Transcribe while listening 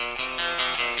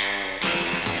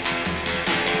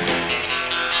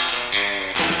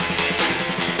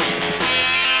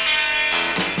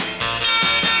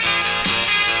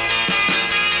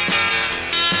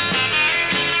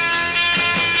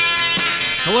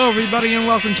Hello, everybody, and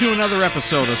welcome to another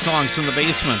episode of Songs from the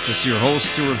Basement. This is your host,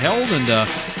 Stuart Held, and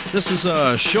this is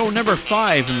show number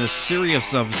 5 in this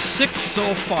series of 6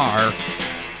 so far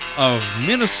of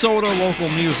Minnesota local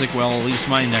music, well, at least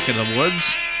my neck of the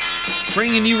woods,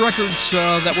 bringing you records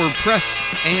that were pressed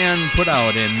and put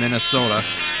out in Minnesota.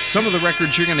 Some of the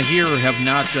records you're going to hear have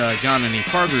not gone any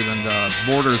farther than the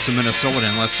borders of Minnesota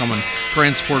unless someone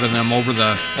transported them over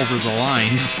the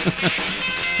lines.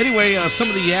 Anyway, some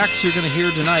of the acts you're going to hear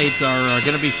tonight are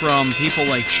going to be from people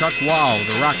like Chuck Wow,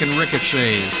 the Rockin'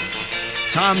 Ricochets,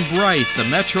 Tom Bright, the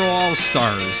Metro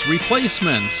All-Stars,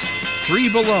 Replacements, Three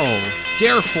Below,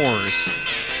 Dare Force,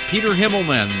 Peter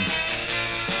Himmelman,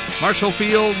 Marshall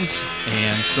Fields,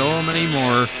 and so many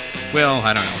more. Well,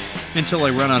 I don't know, until I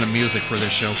run out of music for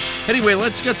this show. Anyway,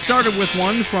 let's get started with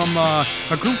one from a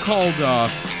group called,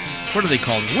 what are they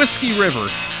called? Whiskey River.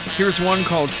 Here's one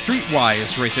called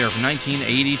Streetwise right there from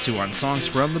 1982 on Songs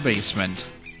from the Basement.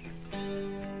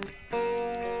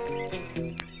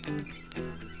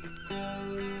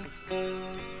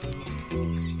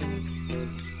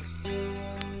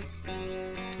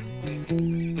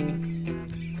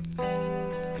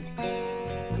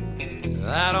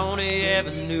 Out on the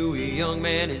avenue, a young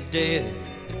man is dead.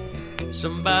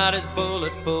 Somebody's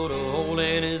bullet put a hole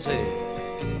in his head.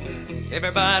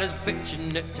 Everybody's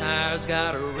bitching that tires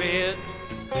got a red,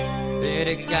 that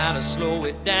it gotta slow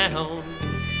it down.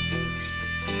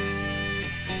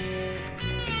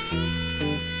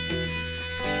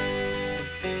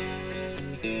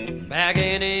 Back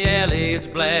in the alley, it's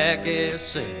black as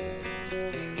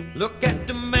sin. Look at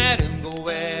the man and go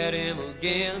at him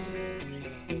again.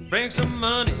 Bring some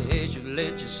money, she'll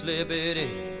let you slip it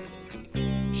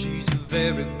in. She's the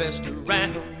very best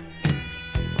around.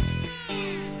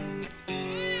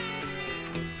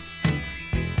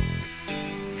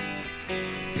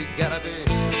 You gotta be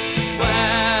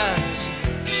streetwise,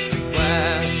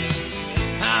 streetwise.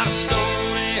 Out of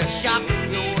stone and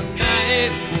shopping your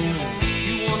knife.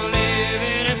 You wanna live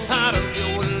any part of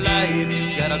your life.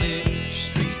 You gotta be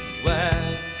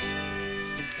streetwise.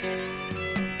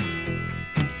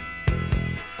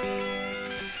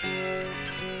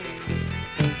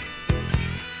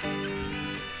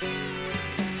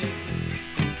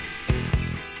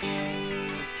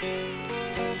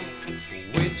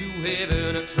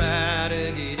 Heaven, I try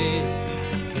to get in.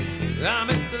 I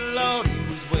met the Lord,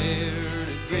 he was wearing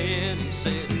a grin. He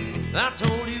said, I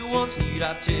told you once, need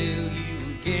I tell you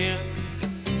again?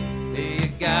 Hey, you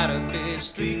gotta be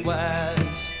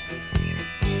streetwise.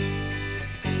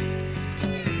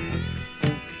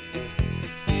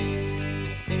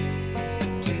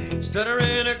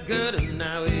 Stuttering a good and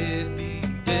now if you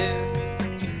dare,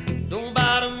 don't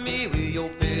bother me with your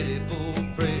pitiful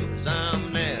prayers.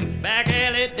 I'm there, back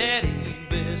alley daddy, you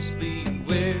best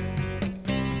beware.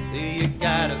 You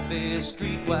gotta be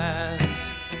streetwise.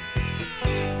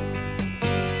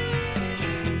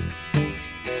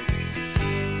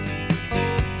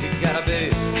 You gotta be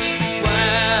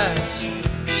streetwise,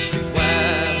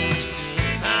 streetwise.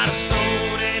 Out of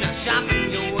stone and a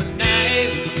shopping your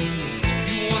knife.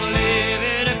 You wanna live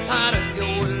any part of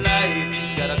your life.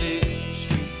 You gotta be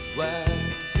streetwise.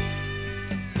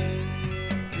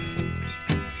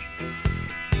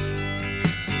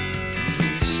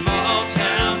 Small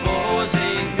town boys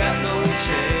ain't got no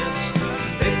chance.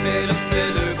 They pay the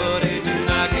fiddler, but they do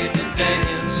not get to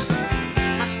dance.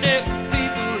 I step with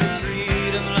people and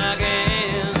treat them like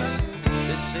ants.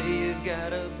 They say you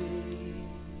gotta be.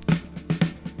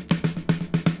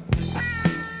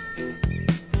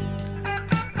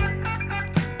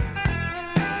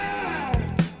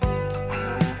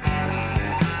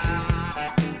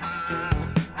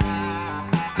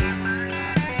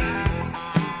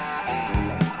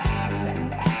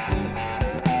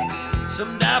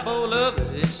 Some die for love,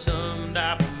 some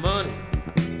die for money.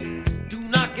 Do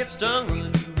not get stung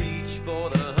when you reach for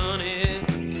the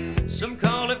honey. Some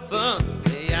call it fun,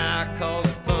 yeah, I call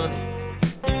it funny.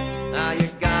 Now you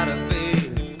gotta be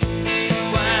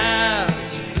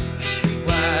streetwise,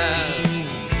 streetwise.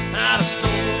 Out of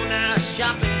stone, now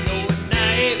shopping your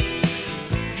knife.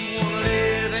 You wanna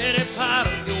live any part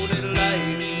of your little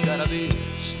life. You gotta be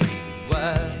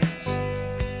streetwise.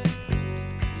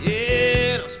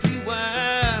 Yeah, no,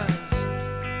 streetwise,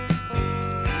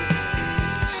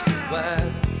 streetwise.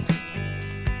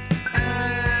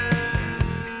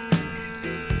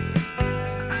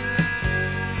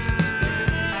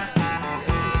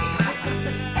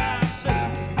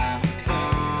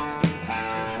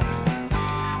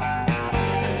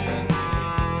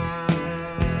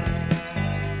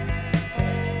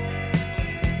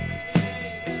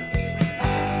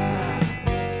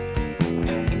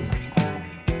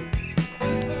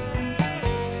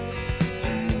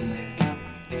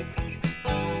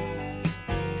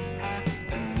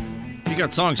 You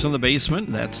got Songs from the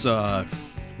Basement. That's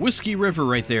Whiskey River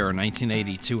right there,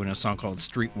 1982, and a song called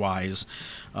Streetwise.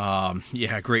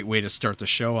 Yeah, great way to start the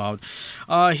show out.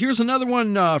 Here's another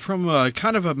one from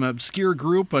kind of an obscure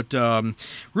group, but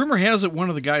rumor has it one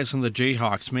of the guys from the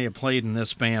Jayhawks may have played in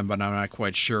this band, but I'm not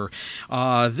quite sure.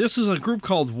 This is a group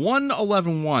called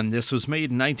 111. This was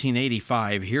made in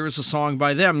 1985. Here's a song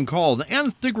by them called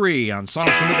Nth Degree on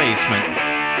Songs from the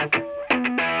Basement.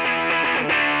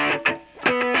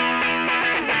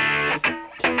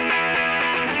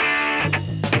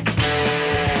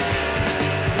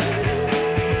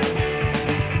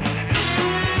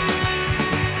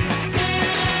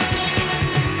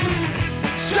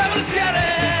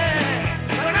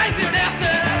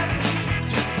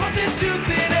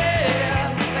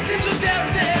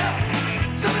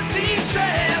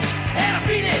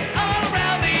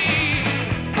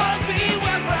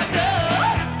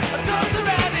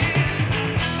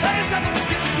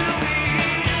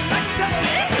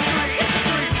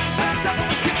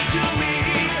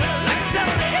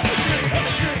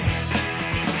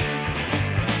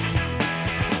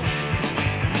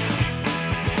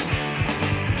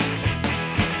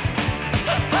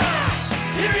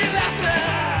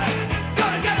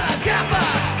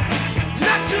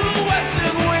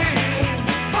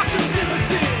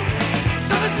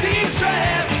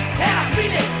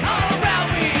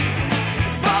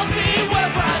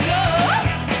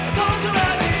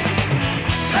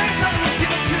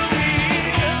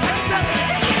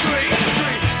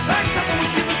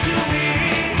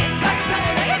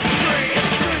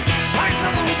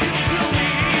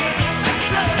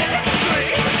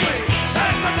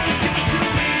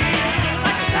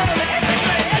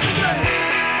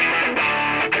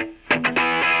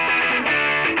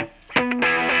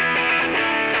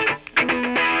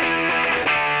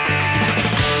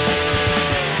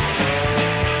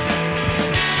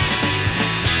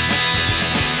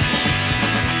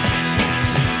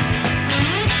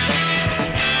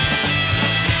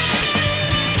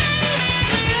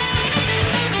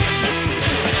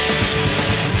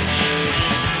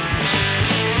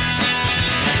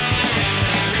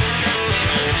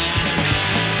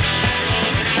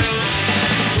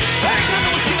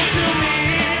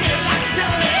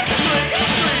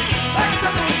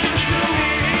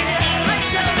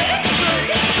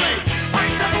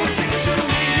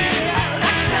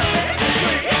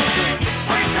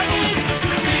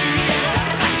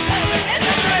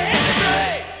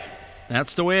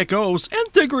 That's the way it goes.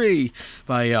 Nth Degree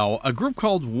by a group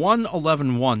called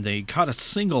 111. They cut a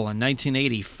single in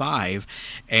 1985,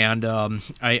 and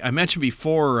I mentioned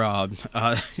before a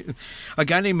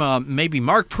guy named maybe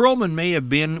Mark Perlman may have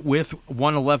been with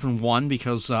 111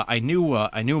 because I knew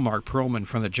Mark Perlman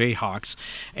from the Jayhawks,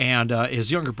 and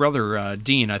his younger brother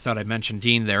Dean. I thought I mentioned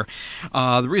Dean there.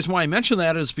 The reason why I mentioned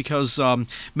that is because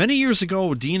many years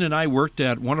ago, Dean and I worked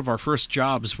at one of our first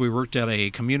jobs. We worked at a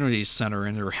community center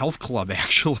in their health club.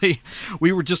 Actually,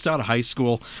 we were just out of high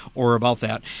school or about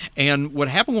that, and what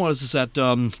happened was that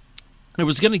I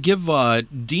was going to give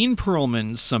Dean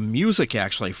Perlman some music,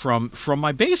 actually, from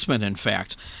my basement, in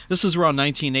fact. This is around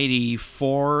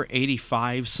 1984,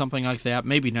 85, something like that,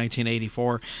 maybe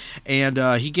 1984,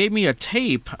 and he gave me a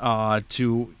tape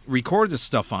to record this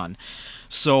stuff on.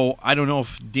 So I don't know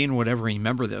if Dean would ever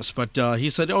remember this, but he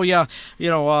said, "Oh yeah,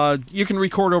 you can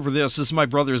record over this. This is my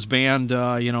brother's band.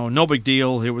 No big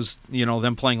deal. It was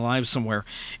them playing live somewhere."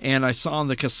 And I saw on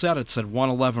the cassette it said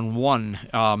 111.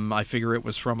 I figure it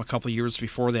was from a couple of years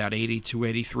before that, 82,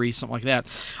 83, something like that.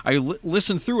 I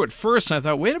listened through it first, and I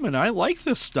thought, wait a minute, I like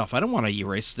this stuff. I don't want to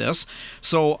erase this.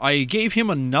 So I gave him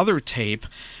another tape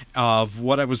of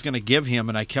what I was going to give him,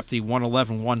 and I kept the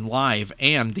 111 live,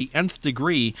 and the Nth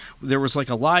Degree, there was like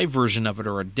a live version of it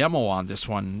or a demo on this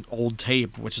one, old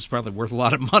tape, which is probably worth a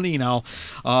lot of money now.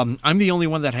 I'm the only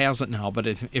one that has it now, but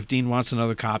if Dean wants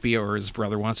another copy or his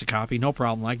brother wants a copy, no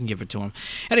problem, I can give it to him.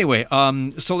 Anyway,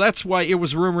 so that's why it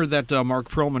was rumored that Mark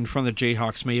Perlman from the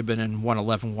Jayhawks may have been in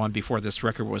 111 before this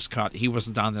record was cut. He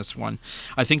wasn't on this one.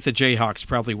 I think the Jayhawks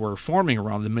probably were forming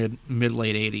around the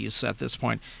mid-late 80s at this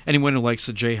point. Anyone who likes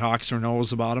the Jayhawks or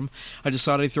knows about them, I just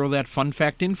thought I'd throw that fun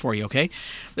fact in for you, okay?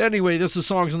 Anyway, this is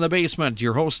Songs in the Basement.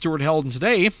 Your host, Stuart Helden.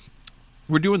 Today,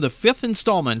 we're doing the 5th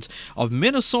installment of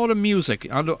Minnesota music.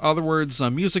 In other words,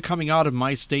 music coming out of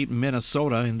my state,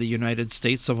 Minnesota, in the United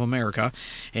States of America.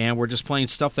 And we're just playing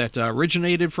stuff that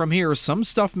originated from here. Some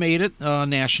stuff made it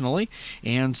nationally,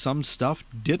 and some stuff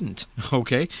didn't,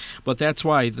 okay? But that's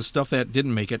why the stuff that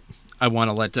didn't make it, I want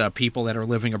to let people that are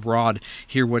living abroad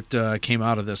hear what came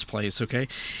out of this place, okay?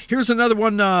 Here's another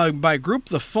one by group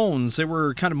The Phones. They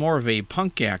were kind of more of a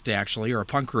punk act, actually, or a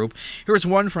punk group. Here's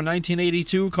one from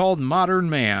 1982 called Modern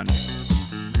Man.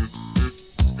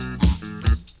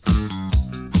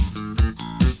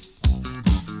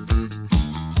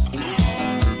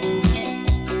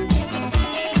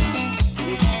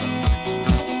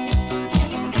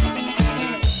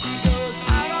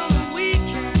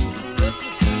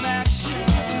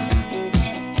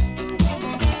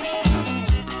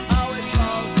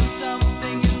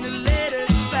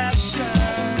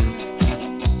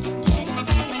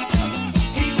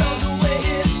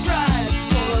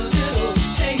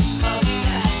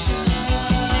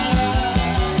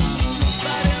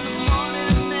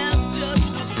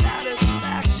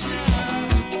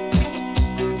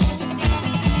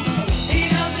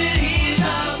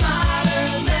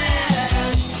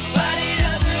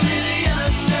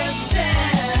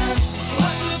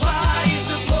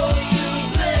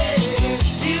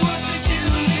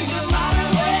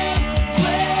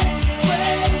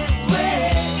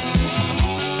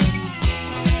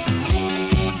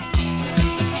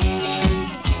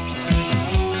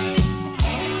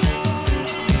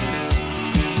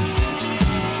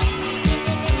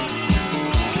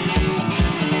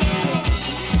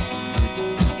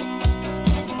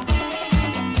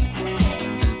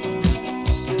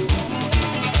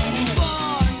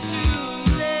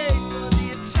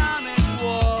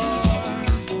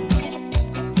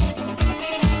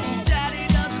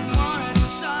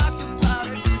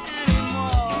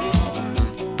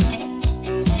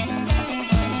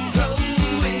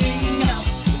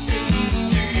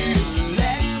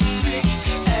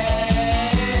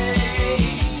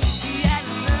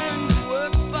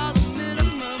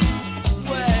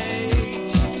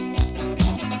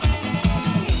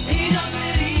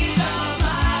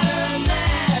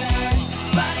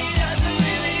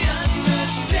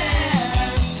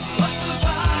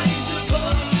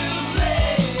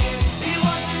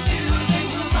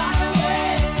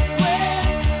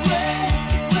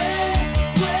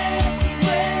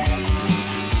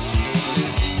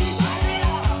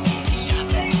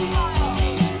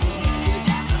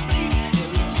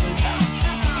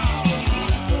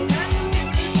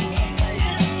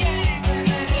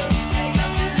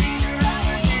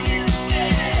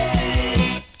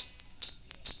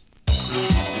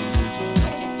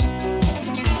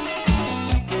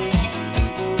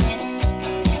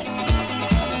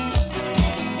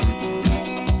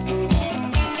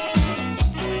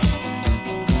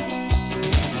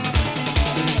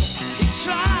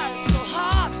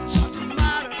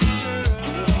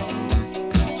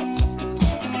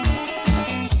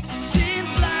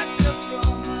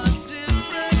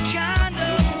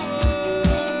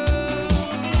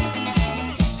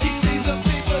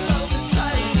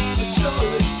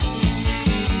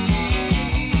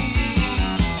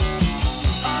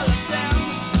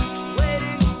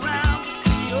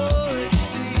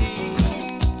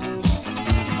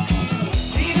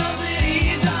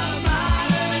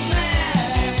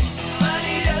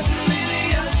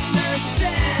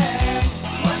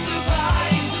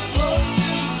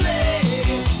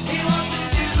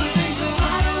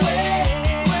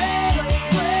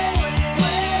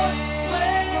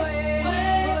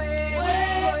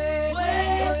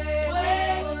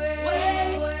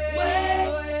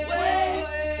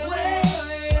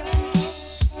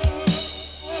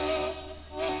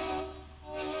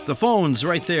 The Phones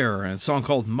right there, a song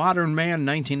called Modern Man,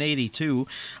 1982.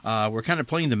 We're kind of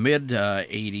playing the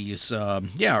mid-80s,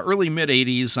 early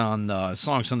mid-80s on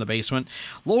Songs in the Basement.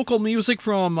 Local music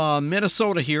from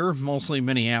Minnesota here, mostly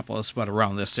Minneapolis, but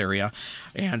around this area,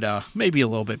 and maybe a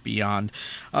little bit beyond.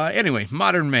 Anyway,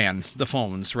 Modern Man, The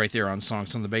Phones right there on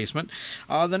Songs in the Basement.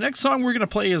 The next song we're going to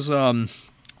play is...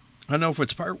 I don't know if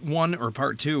it's part 1 or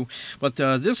part 2, but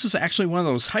this is actually one of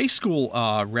those high school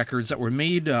records that were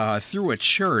made through a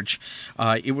church.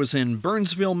 It was in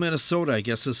Burnsville, Minnesota. I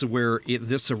guess this is where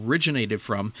this originated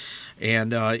from,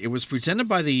 and it was presented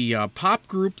by the pop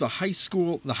group, the high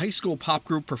school pop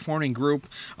group performing group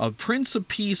of Prince of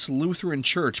Peace Lutheran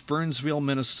Church, Burnsville,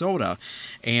 Minnesota,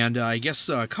 and I guess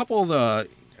a couple of the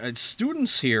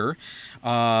students here,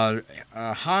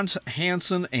 Hans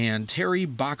Hansen and Terry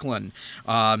Backlund,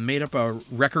 made up a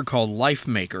record called Life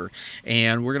Maker,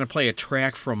 and we're going to play a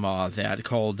track from that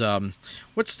called,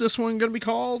 what's this one going to be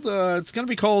called? It's going to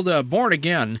be called Born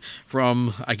Again,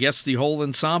 from, I guess, the whole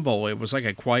ensemble. It was like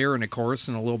a choir and a chorus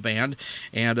and a little band,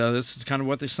 and this is kind of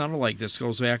what they sounded like. This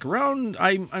goes back around,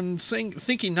 I'm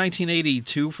thinking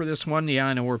 1982 for this one. Yeah,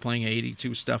 I know we're playing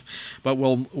 82 stuff, but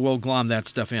we'll glom that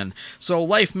stuff in. So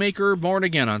Life Life Maker, Born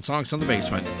Again on Songs from the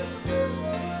Basement.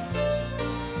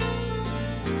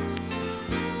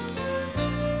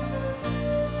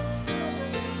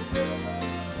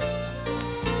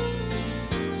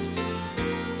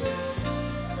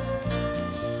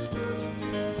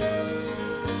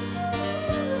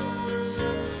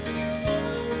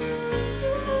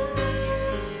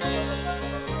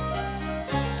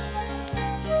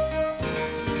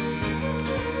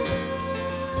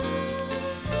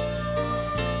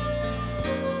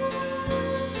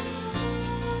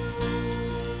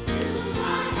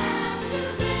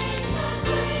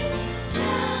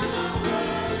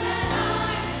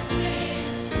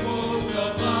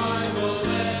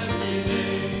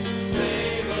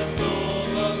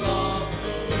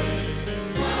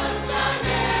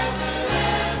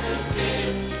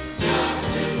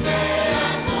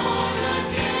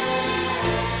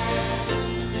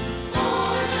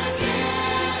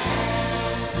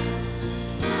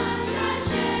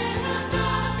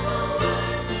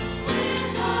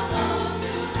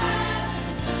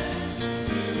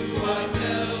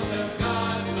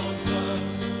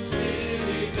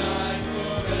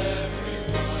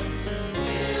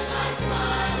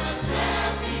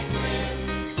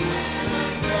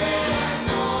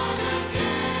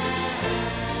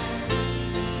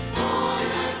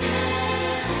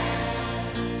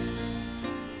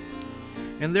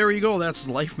 And there you go. That's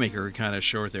Life Maker kind of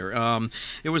short there.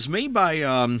 It was made by,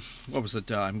 what was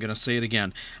it? I'm going to say it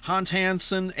again. Hans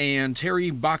Hansen and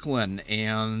Terry Backlund.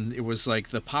 And it was like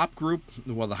the pop group,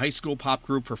 well, the high school pop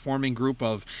group, performing group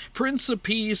of Prince of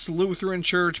Peace Lutheran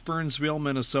Church, Burnsville,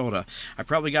 Minnesota. I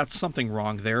probably got something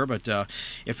wrong there, but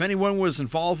if anyone was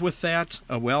involved with that,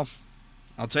 well,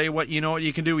 I'll tell you what, you know what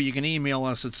you can do. You can email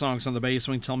us at Songs on the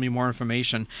Basement, tell me more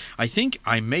information. I think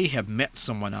I may have met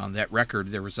someone on that record.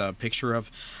 There was a picture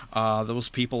of those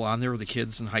people on there, the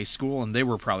kids in high school, and they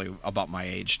were probably about my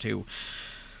age too.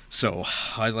 So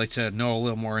I'd like to know a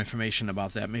little more information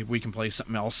about that. Maybe we can play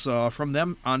something else from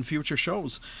them on future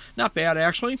shows. Not bad,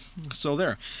 actually. So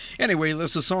there. Anyway,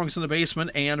 this is Songs in the Basement,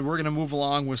 and we're going to move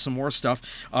along with some more stuff.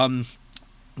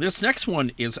 This next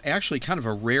one is actually kind of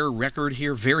a rare record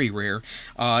here, very rare.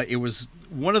 It was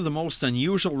one of the most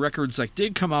unusual records that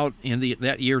did come out in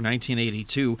that year,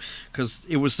 1982, because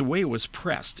it was the way it was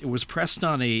pressed. It was pressed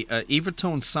on a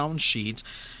Evitone sound sheet.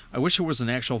 I wish there was an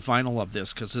actual vinyl of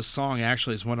this, because this song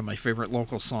actually is one of my favorite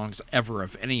local songs ever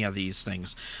of any of these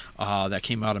things that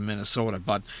came out of Minnesota.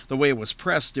 But the way it was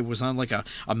pressed, it was on like a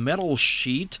metal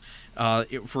sheet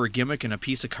for a gimmick and a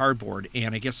piece of cardboard.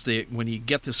 And I guess when you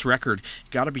get this record,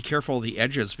 you got to be careful of the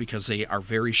edges because they are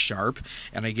very sharp.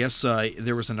 And I guess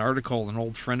there was an article, an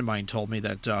old friend of mine told me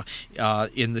that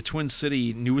in the Twin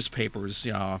City newspapers,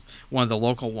 one of the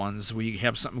local ones, we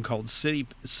have something called City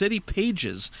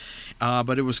Pages,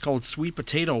 but it was called Sweet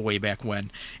Potato way back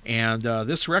when. And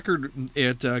this record,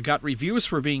 it got reviews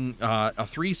for being a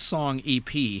 3-song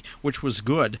EP, which was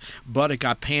good, but it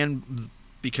got panned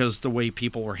because the way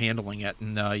people were handling it,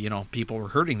 and people were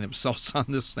hurting themselves on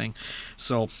this thing.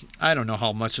 So I don't know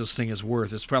how much this thing is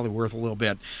worth. It's probably worth a little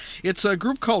bit. It's a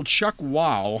group called Chuck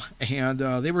Wow, and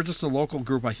they were just a local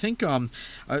group. I think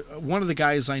one of the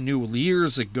guys I knew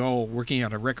years ago working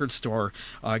at a record store,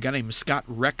 a guy named Scott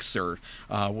Rexer,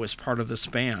 was part of this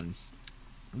band.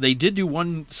 They did do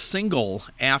one single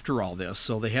after all this,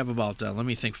 so they have about,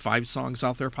 5 songs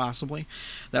out there possibly.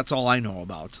 That's all I know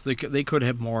about. They could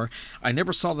have more. I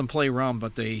never saw them play around,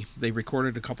 but they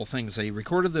recorded a couple things. They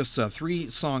recorded this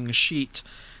 3-song sheet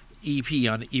EP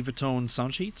on Evitone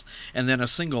sound sheets, and then a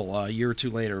single a year or two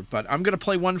later. But I'm going to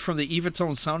play one from the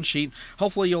Evitone sound sheet.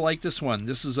 Hopefully you'll like this one.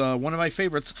 This is one of my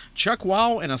favorites, Chuck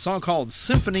Wow, and a song called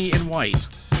Symphony in White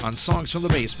on Songs from the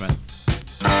Basement.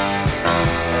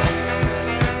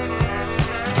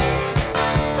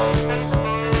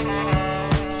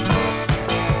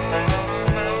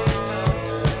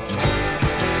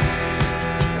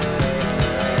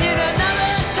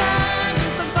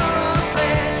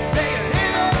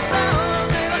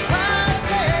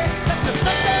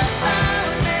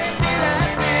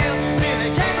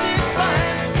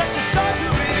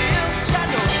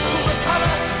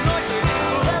 Noises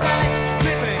full of light,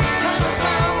 living kind of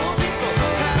sound, peaceful,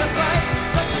 kind of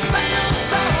bright.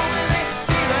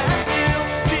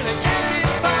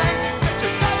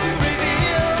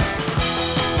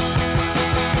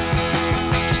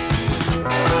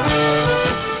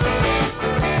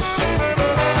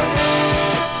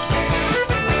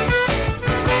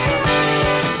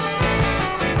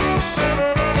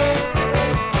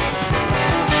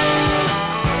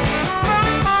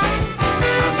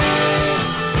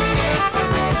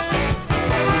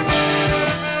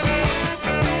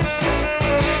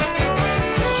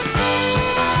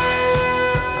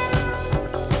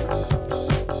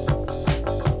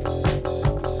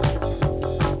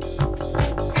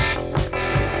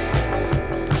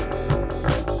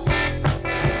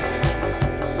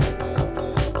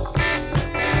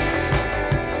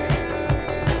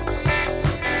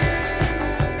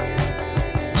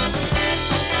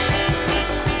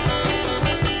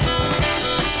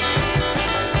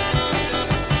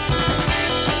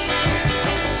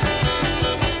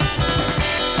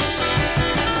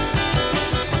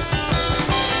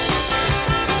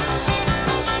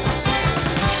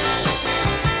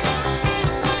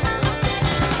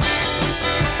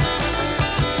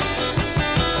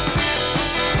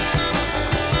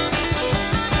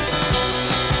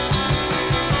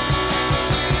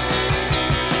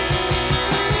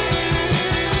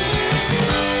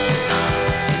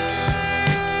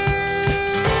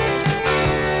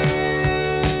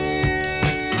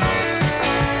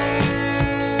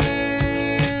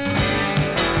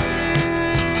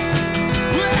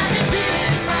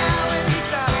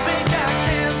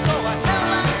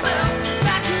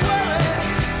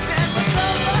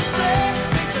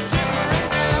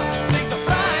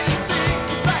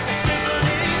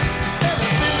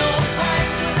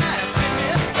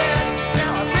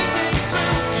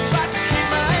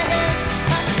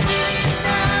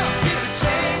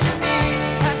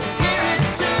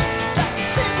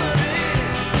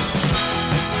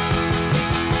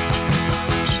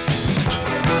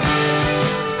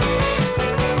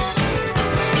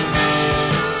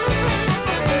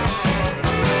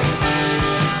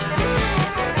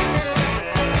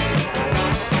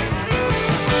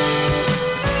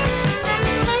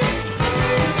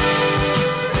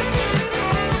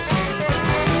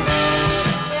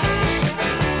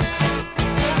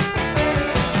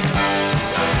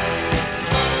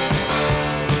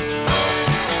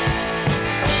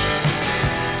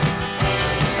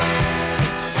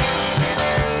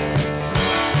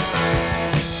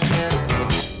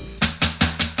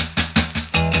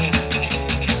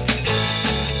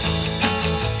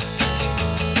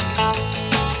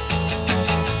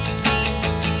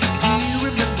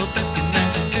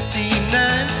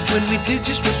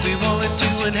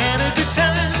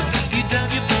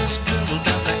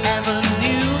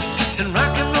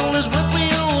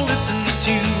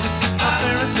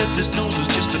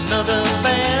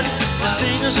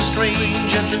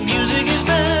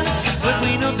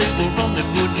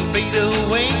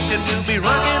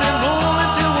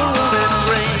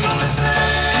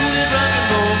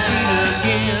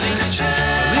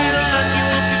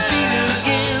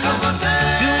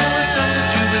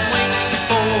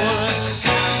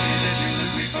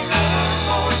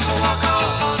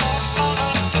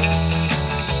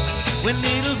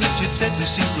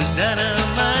 Lucy was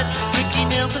dynamite. Ricky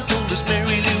Nelson told us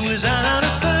Mary Lou was out of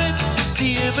sight.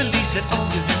 The Everly said all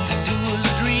you had to do was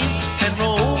dream. And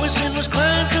Roy Orbison was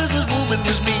crying cause his woman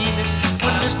was mean.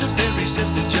 When Mr. Berry said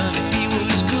that Johnny B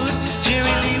was good, Jerry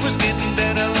Lee was getting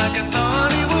better like I thought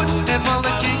he would. And while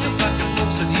the king of rock and roll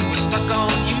said he was stuck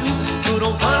on you, good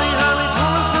old Buddy Holly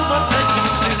told us about making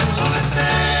sin. So let's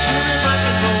dance to the rock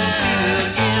and roll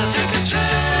beat again. Take a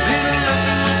chance, little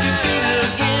nothing if you beat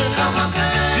again. Come on,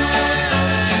 do all the songs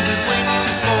that you've been waiting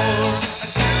for. I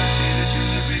guarantee that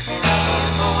you'll be forever.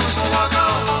 So rock on.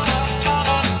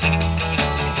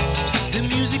 The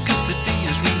music of the day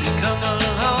has really come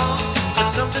along, but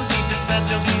something deep inside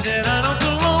tells me that I don't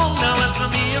belong. Now as for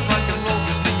me, rock and roll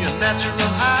gives me a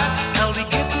natural high. I'll be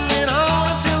getting it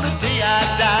on until the day I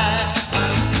die.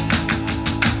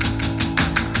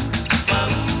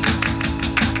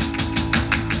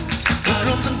 The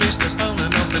drums and bass start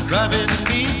pounding up the driving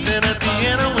beat. Then at the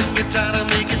end, when you're tired of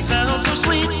making sound so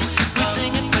sweet, we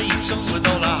sing and play each song with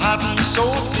all our heart and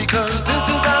soul, because this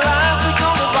is our life. We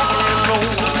call it rock and roll.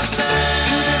 So let's dance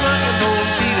to the rock and roll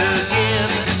beat again.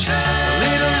 A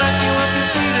little like you up your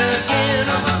feet again.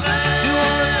 Do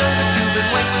all the songs that you've been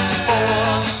waiting for.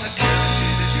 I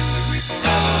guarantee that you'll agree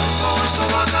forever. So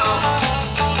rock on.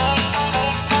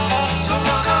 So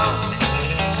rock on.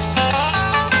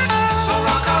 So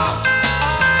rock on.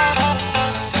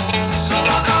 So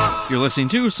rock on. You're listening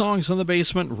to Songs in the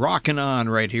Basement, rocking on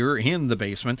right here in the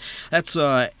basement. That's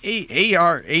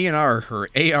A&R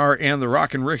and the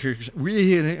Rockin' Ricochets.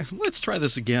 Let's try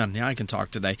this again. Yeah, I can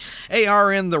talk today. AR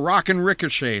and the Rockin'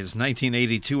 Ricochets,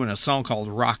 1982, in a song called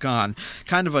Rock On.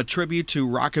 Kind of a tribute to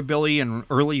rockabilly and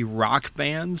early rock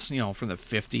bands, from the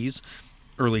 50s.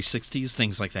 Early 60s,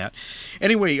 things like that.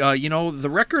 Anyway, the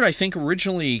record I think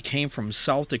originally came from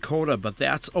South Dakota, but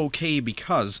that's okay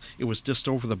because it was just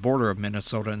over the border of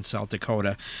Minnesota and South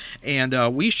Dakota. And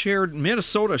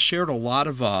Minnesota shared a lot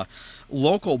of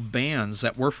local bands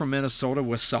that were from Minnesota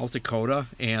with South Dakota,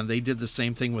 and they did the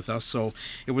same thing with us. So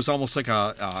it was almost like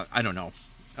a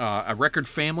record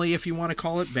family, if you want to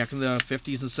call it, back in the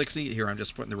 50s and 60s. Here, I'm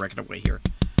just putting the record away here.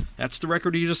 That's the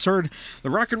record you just heard.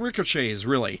 The Rockin' Ricochets,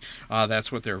 really.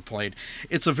 That's what they were played.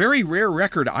 It's a very rare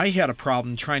record. I had a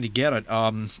problem trying to get it.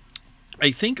 I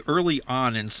think early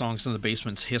on in Songs in the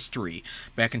Basement's history,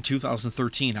 back in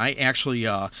 2013, I actually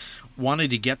wanted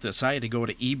to get this. I had to go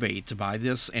to eBay to buy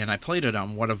this, and I played it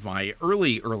on one of my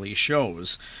early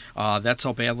shows. That's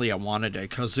how badly I wanted it,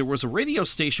 because there was a radio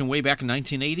station way back in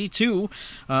 1982.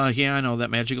 Yeah, I know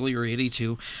that magical year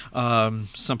 82.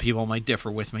 Some people might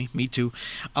differ with me. Me too.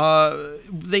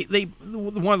 They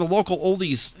one of the local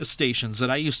oldies stations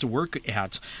that I used to work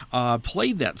at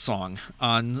played that song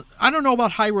on, I don't know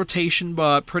about high rotation,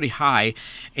 but pretty high.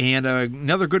 And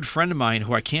another good friend of mine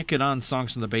who I can't get on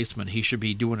Songs in the Basement, he should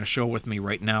be doing a show with me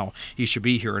right now. He should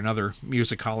be here, another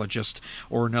musicologist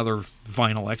or another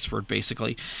vinyl expert,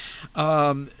 basically.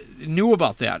 Knew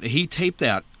about that. He taped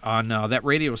that on that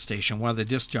radio station. One of the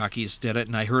disc jockeys did it,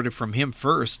 and I heard it from him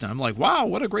first. And I'm like, wow,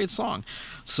 what a great song.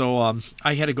 So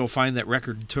I had to go find that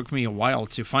record. It took me a while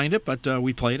to find it, but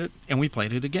we played it, and we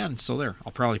played it again. So there,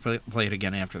 I'll probably play it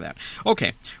again after that.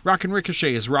 Okay, Rockin'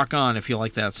 Ricochet is Rock On, if you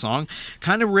like that song.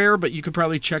 Kind of rare, but you could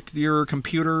probably check your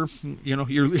computer,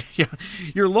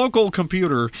 your local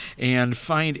computer, and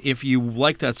find, if you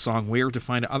like that song, where to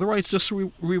find it. Otherwise, just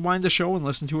rewind the show and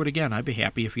listen to it again. I'd be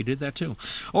happy if you did that too.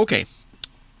 Okay.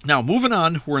 Now, moving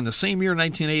on, we're in the same year,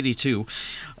 1982.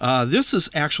 This is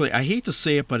actually, I hate to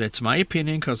say it, but it's my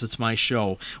opinion because it's my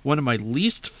show. One of my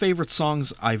least favorite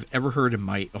songs I've ever heard in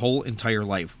my whole entire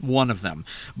life. One of them.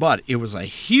 But it was a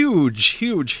huge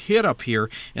hit up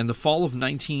here in the fall of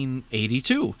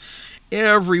 1982.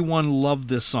 Everyone loved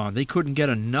this song. They couldn't get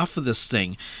enough of this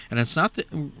thing. And that's not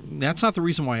the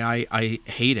reason why I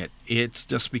hate it. It's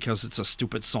just because it's a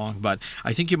stupid song. But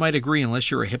I think you might agree, unless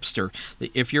you're a hipster.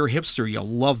 If you're a hipster, you'll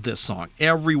love this song.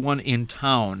 Everyone in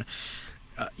town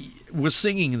was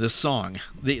singing this song.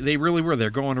 They really were. They're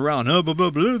going around. Blah,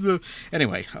 blah, blah, blah.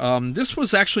 Anyway, this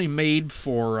was actually made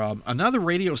for another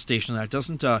radio station that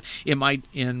doesn't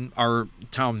in our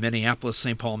town, Minneapolis,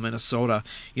 St. Paul, Minnesota,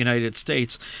 United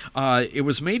States. It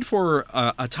was made for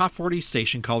a top 40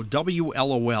 station called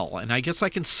WLOL, and I guess I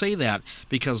can say that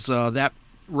because that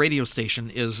radio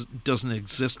station doesn't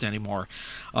exist anymore.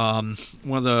 One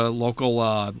of the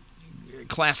local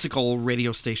classical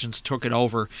radio stations took it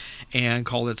over and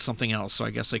called it something else. So I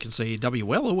guess I can say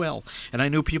WLOL. And I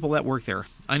knew people that worked there.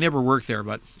 I never worked there,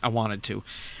 but I wanted to.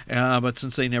 But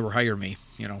since they never hired me,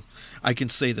 I can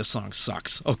say this song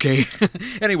sucks, okay?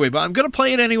 Anyway, but I'm going to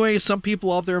play it anyway. Some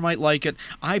people out there might like it.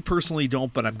 I personally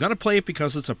don't, but I'm going to play it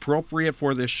because it's appropriate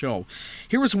for this show.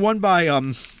 Here is one by, you're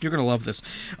going to love this,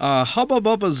 Hubba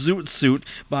Bubba Zoot Suit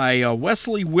by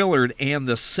Wesley Willard and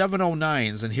the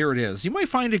 709s, and here it is. You might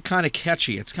find it kind of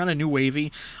catchy. It's kind of new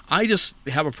wavy. I just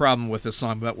have a problem with this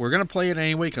song, but we're going to play it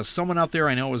anyway because someone out there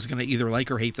I know is going to either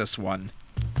like or hate this one.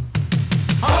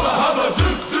 Hubba Hubba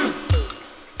Zoot Suit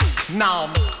Nom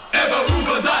Ebba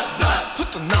Uba Zat Zat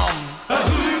Put the nom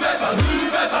Bahoo-beba,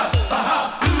 hoo-beba, baha,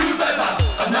 hoo-beba,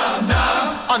 a-nom, nom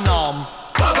A-nom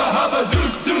Hubba Hubba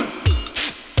Zoot Zoot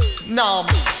Nom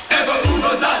Ebba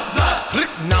Uba Zat Zat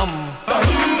Rick nom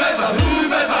Bahoo-beba,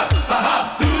 hoo-beba, baha,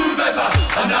 hoo-beba,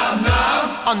 a-nom, nom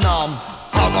A-nom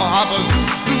Hubba Hubba Zoot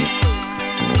Zoot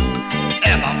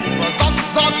Ebba Uba Zat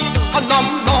Zat A-nom,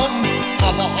 nom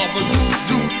Hubba Hubba Zoot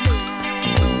Zoot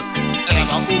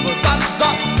Ebba Uba Zat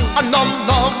Zat A-nom,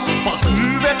 nom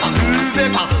Bahoo-beba,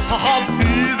 hoo-beba, baha,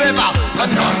 hoo-beba,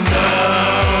 a-nom,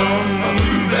 nom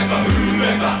Bahoo-beba,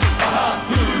 hoo-beba, baha,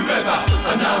 hoo-beba,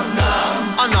 a-nom, nom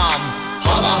A-nom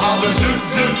Hubba Hubba Zoot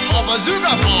Zoot Hubba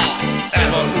Zoot-a-ba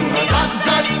Ebba Uba Zat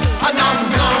Zat A-nom,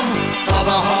 nom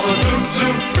Hubba Hubba Zoot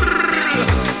Zoot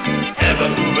Ebba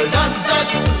Uba Zat Zat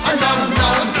A-nom,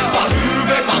 nom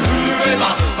Bahoo-beba, hoo-beba,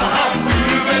 baha,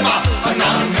 hoo-beba,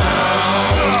 a-nom, nom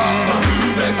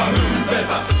Bahoo-beba,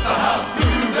 hoo-beba, baha,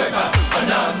 hoo-beba,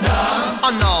 a-nom, nom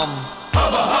A-nom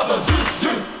Hubba Hubba Zoot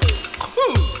Zoot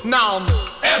Nom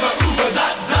Ebba Uba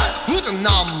Zat Zat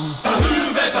Hoot-a-nom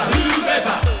Bahoo-beba,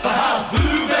 hoo-beba, baha,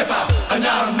 hoo-beba,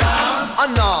 a-nom, nom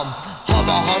A-nom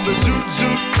Hubba Hubba Zoot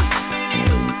Zoot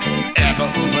Ebba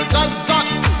Uba Zat Zat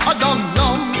A-nom,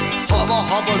 nom Hubba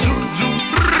Hubba Zoot Zoot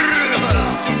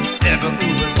Ebba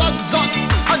Uba Zat Zat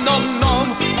A-nom, nom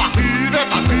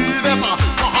Bahoo-beba, hoo-beba,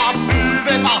 baha,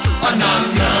 hoo-beba, a-nom,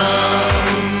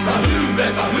 nom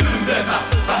Bahoo-beba, hoo-beba,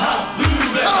 baha,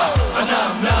 hoo-beba,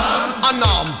 a-nom, nom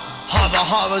A-nom Hubba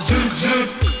Hubba Zoot Zoot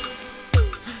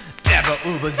Ebba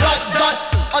Uba Zat Zat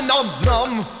A-nom,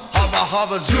 nom Hubba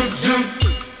Hubba Zoot Zoot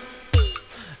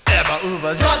Ebba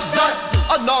Uba Zat Zat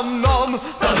A-nom, nom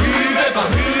Bahoo-beba,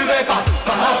 hoo-beba,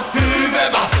 baha,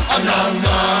 hoo-beba, a-nom,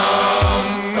 nom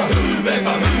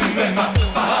Bahoo-beba, hoo-beba,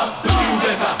 baha,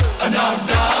 hoo-beba, a-nom,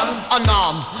 nom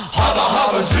A-nom Hubba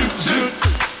Hubba Zoot Zoot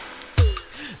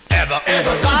Ebba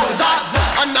Uba Zat Zat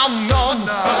A-nom, nom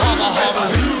Hubba Hubba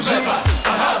Zoot Zoot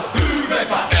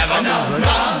Ebba Uba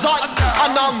Zat Zat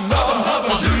A-nom, nom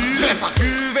Bahoo-beba,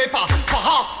 hoo-beba,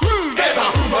 baha,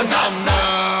 hoo-beba, a-nom,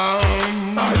 nom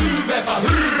Bahoo-beba,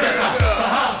 hoo-beba,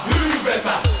 baha,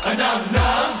 hoo-beba, a-nom,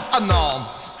 nom A-nom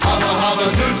Hubba Hubba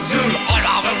Zoot Zoot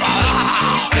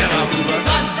Ebba Uba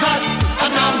Zat Zat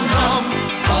A-nom, nom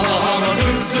Hubba Hubba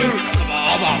Zoot Zoot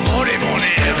Hubba Mori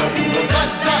Mori Ebba Uba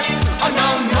Zat Zat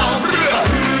A-nom, nom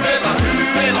Bahoo-beba,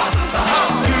 hoo-beba, baha,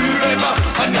 hoo-beba,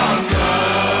 a-nom, nom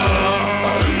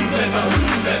Bahoo-beba,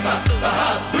 hoo-beba, baha,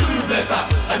 hoo-beba,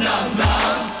 a-nom,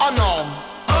 nom A-nom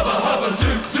Hubba Hubba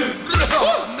Zoot Zoot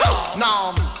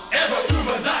Nom Ebba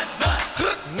Uba Zat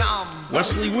Zat Nom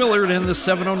Wesley Willard and the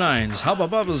 709s, Hubba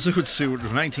Bubba Zoot Suit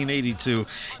of 1982.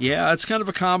 Yeah, it's kind of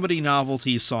a comedy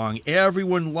novelty song.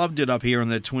 Everyone loved it up here in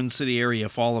the Twin City area,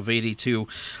 fall of 82.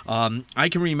 I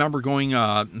can remember going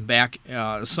back,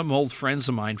 some old friends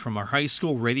of mine from our high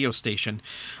school radio station.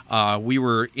 We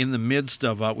were in the midst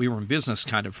of, we were in business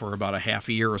kind of for about a half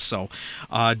a year or so,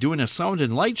 doing a sound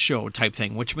and light show type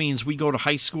thing, which means we go to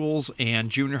high schools and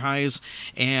junior highs,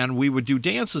 and we would do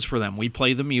dances for them. We'd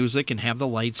play the music and have the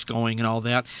lights going and all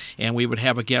that, and we would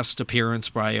have a guest appearance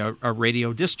by a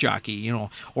radio disc jockey,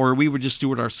 or we would just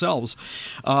do it ourselves.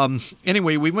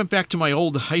 Anyway, we went back to my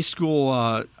old high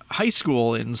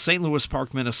school in St. Louis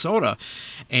Park, Minnesota,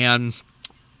 and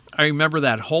I remember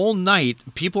that whole night,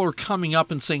 people were coming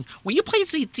up and saying, "Will you play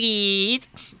Zeet Zeet?"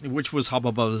 Which was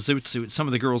Hubba Bubba Zoot Suit. Some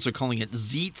of the girls are calling it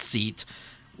Zeet Seat.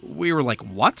 We were like,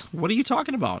 what? What are you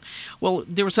talking about? Well,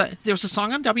 there was a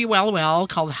song on WLOL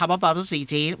called Hubba Bubba Zeet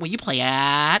Zeet. Will you play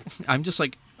it? I'm just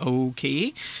like,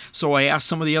 okay. So I asked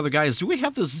some of the other guys, do we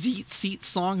have the Zeet Seat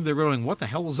song? They're going, what the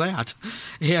hell was that?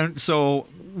 And so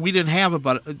we didn't have it,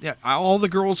 but all the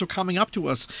girls were coming up to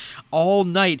us all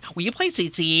night. Will you play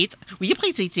Zeet Zeet? Will you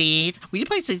play Zeet Zeet? Will you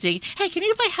play Zeet Zeet? Hey, can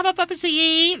you play Hubba Bubba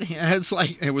Zeet? It's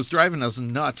like, it was driving us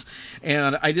nuts.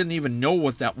 And I didn't even know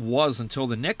what that was until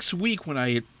the next week when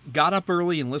I got up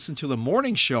early and listened to the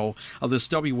morning show of this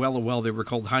WLOL. They were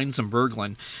called Heinz and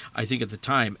Berglund, I think, at the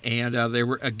time. And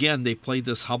they played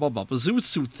this Hubba Bubba Zoot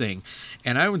Suit thing.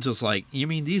 And I was just like, you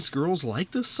mean these girls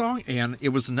like this song? And it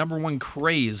was the number one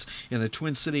craze in the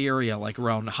Twin City area, like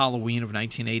around Halloween of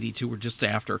 1982 or just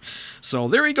after. So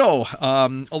there you go.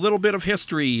 A little bit of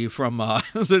history from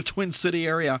the Twin City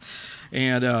area.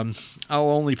 And I'll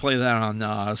only play that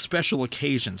on special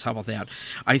occasions. How about that?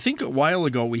 I think a while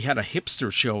ago we had a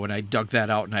hipster show, and I dug that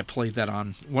out, and I played that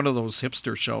on one of those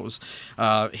hipster shows.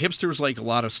 Hipsters like a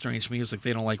lot of strange music.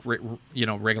 They don't like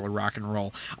regular rock and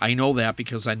roll. I know that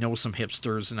because I know some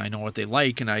hipsters, and I know what they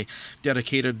like, and I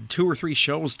dedicated 2 or 3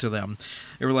 shows to them.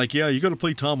 They were like, yeah, you got to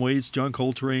play Tom Waits, John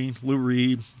Coltrane, Lou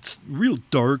Reed. It's real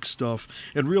dark stuff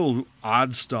and real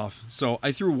odd stuff. So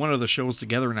I threw one of the shows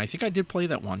together, and I think I did play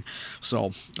that one.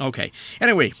 So, okay.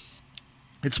 Anyway,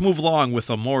 let's move along with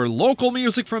a more local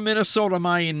music from Minnesota,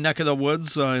 my neck of the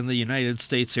woods in the United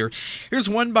States here. Here's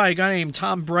one by a guy named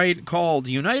Tom Bright called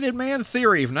United Man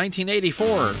Theory of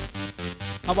 1984.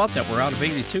 How about that? We're out of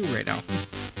 82 right now.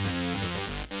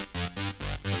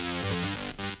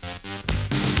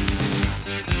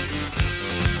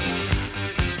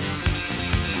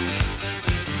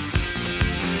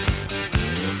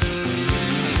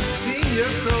 Your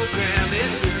program,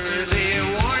 it's early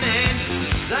warning.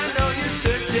 'Cause I know you're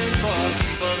searching for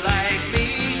people like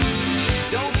me.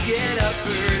 Don't get up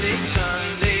early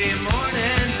Sunday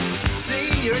morning.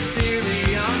 See your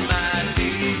theory on my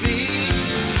TV.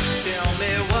 Tell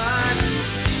me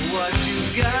what you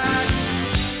got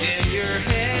in your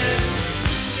head.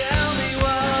 Tell me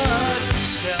what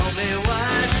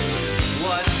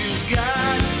you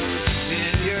got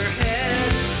in your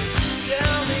head.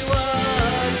 Tell me what.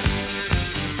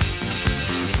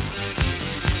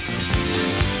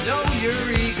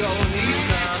 Your ego needs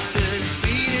constant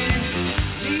feeding.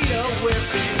 Need a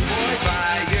whipping boy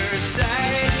by your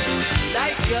side.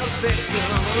 Like a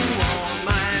victim who won't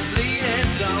mind bleeding.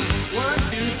 Someone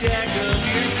to tackle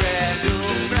your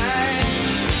fragile pride.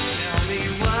 Tell me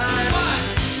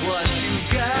what you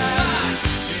got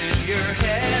in your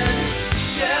head.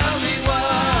 Tell me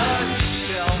what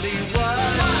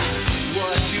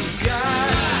you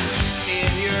got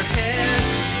in your head.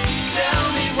 Tell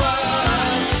me what.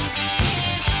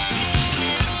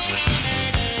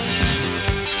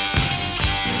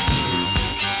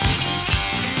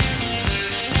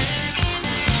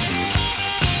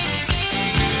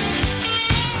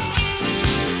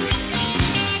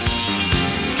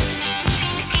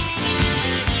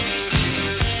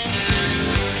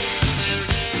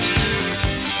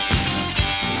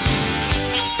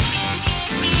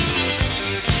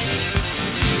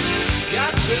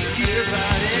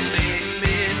 But it makes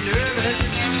me nervous.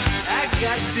 I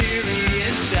got theory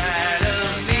inside of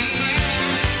me.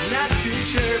 Not too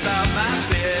sure about my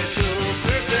special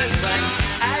purpose, but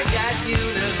I got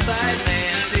unified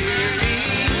man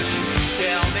theory.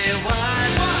 Tell me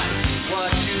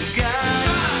what you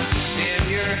got in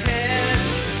your head.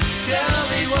 Tell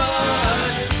me what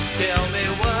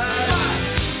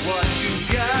you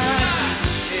got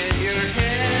in your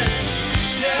head.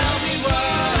 Tell me what.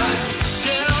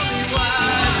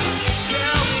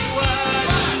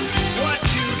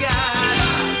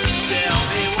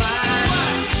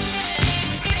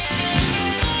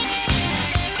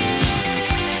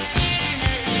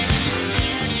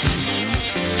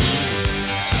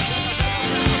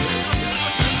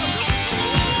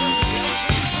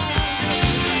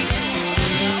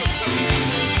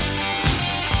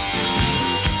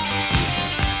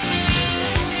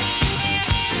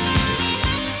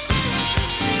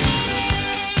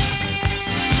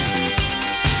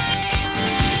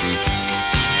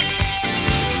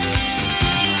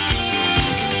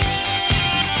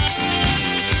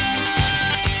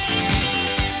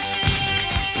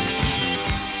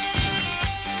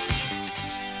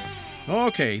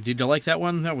 Okay, did you like that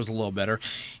one? That was a little better.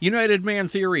 United Man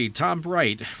Theory, Tom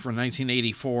Bright from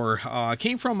 1984.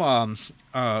 Came from,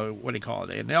 what do you call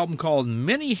it? An album called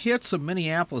Many Hits of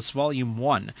Minneapolis, Volume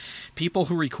 1. People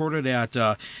who recorded at,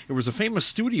 it was a famous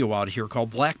studio out here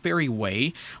called Blackberry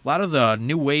Way. A lot of the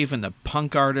new wave and the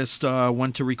punk artists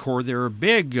went to record there.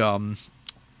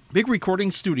 Big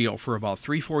recording studio for about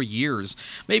 3-4 years,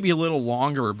 maybe a little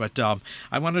longer, but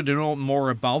I wanted to know more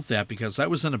about that because I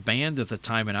was in a band at the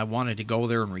time and I wanted to go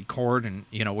there and record, and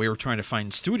we were trying to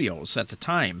find studios at the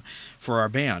time for our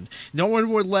band. No one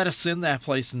would let us in that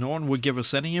place. No one would give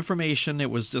us any information.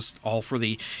 It was just all for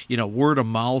the word of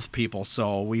mouth people.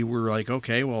 So we were like,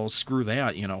 okay, well, screw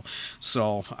that.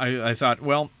 So I thought,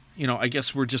 well, I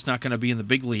guess we're just not going to be in the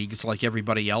big leagues like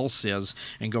everybody else is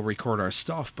and go record our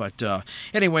stuff. But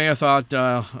anyway, I thought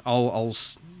I'll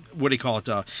what do you call it?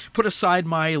 Put aside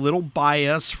my little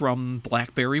bias from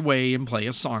Blackberry Way and play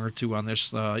a song or two on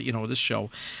this, this show.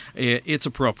 It's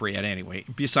appropriate anyway.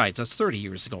 Besides, that's 30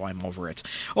 years ago. I'm over it.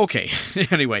 Okay.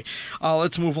 Anyway,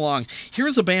 let's move along.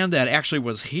 Here's a band that actually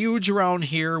was huge around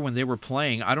here when they were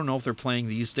playing. I don't know if they're playing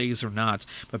these days or not,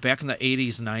 but back in the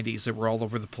 80s and 90s, they were all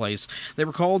over the place. They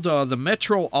were called the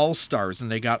Metro All-Stars,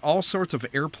 and they got all sorts of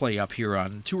airplay up here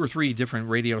on 2 or 3 different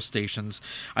radio stations.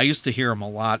 I used to hear them a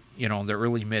lot, in the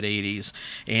early mid-80s.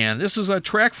 And this is a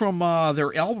track from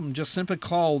their album just simply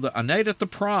called A Night at the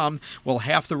Prom. Well,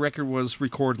 half the record was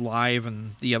recorded live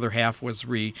and the other half was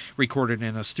recorded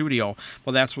in a studio.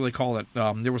 Well, that's what they call it.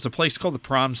 There was a place called the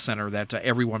Prom Center that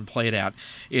everyone played at.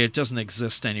 It doesn't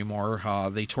exist anymore.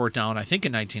 They tore it down, I think,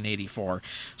 in 1984.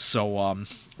 So,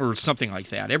 or something like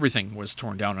that. Everything was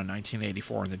torn down in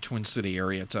 1984 in the Twin City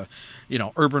area to,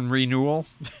 urban renewal.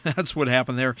 That's what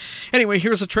happened there. Anyway,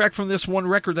 here's a track from this one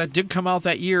record that did come out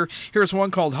that year. Here's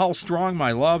one called How Strong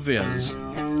My Love Is.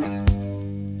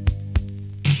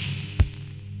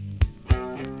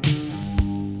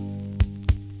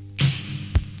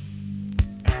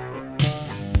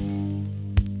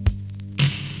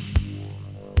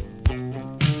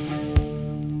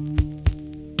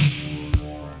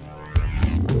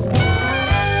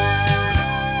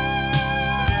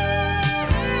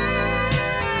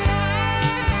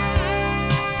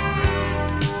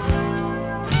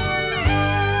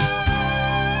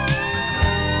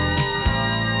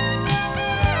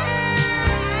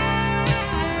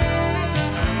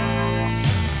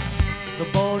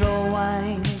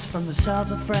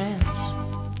 South of France,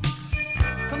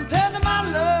 compared to my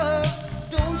love,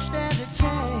 don't stand a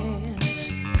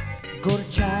chance. Go to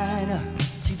China,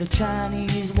 see the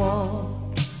Chinese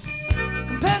wall.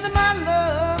 Compared to my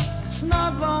love, it's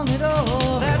not long at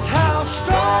all. That's how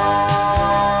strong,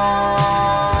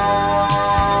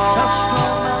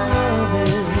 my love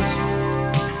is.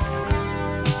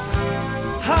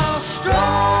 How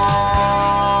strong.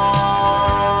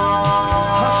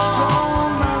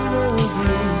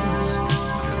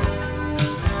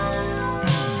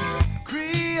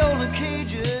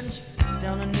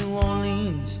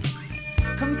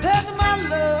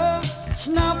 It's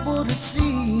not what it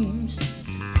seems.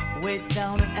 Way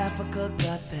down in Africa,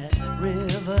 got that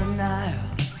river Nile.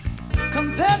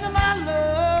 Compared to my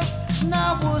love, it's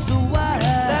not worth the while.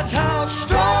 That's how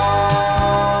strong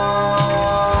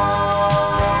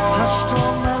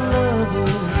my love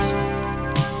is.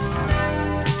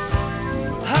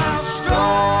 How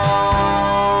strong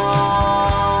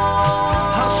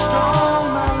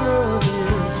my love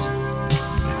is.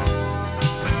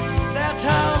 That's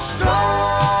how strong.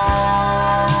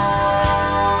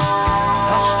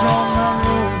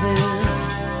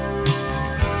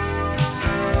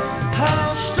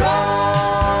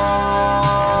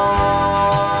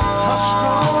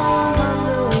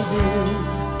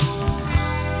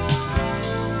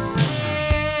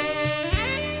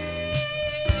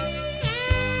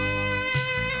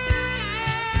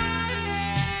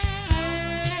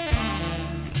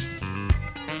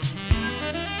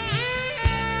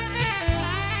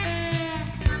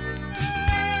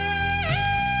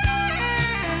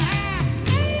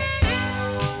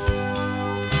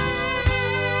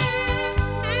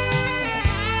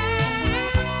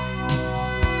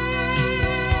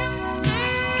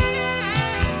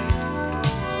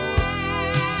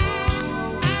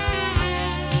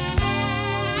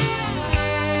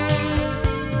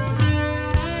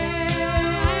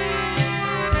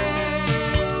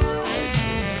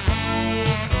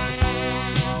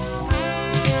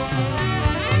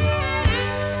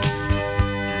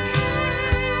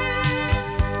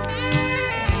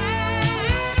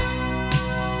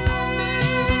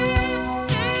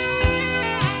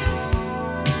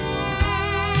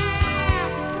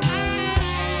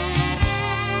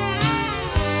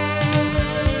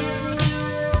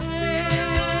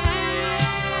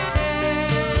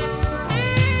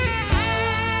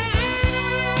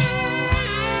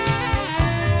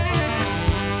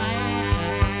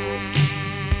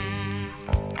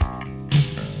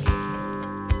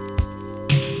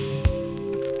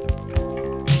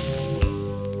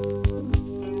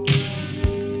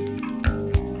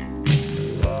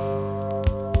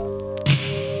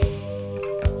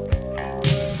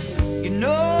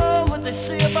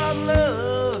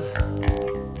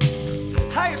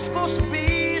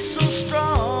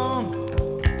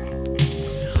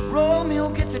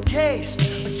 Taste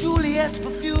of Juliet's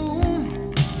perfume.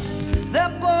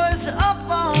 That boy's up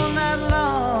all night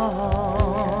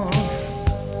long.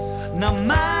 Now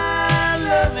my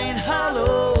ain't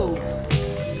hollow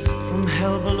from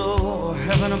hell below or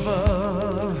heaven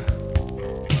above.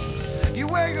 You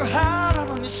wear your heart out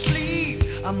on your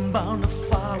sleeve, I'm bound to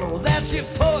follow. That's it,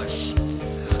 push,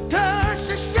 turns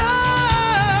to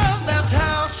shove. That's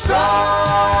how strong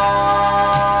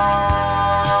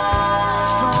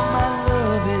my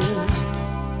love is.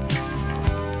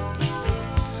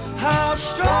 How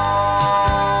strong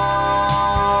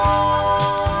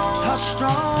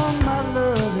my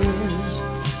love is.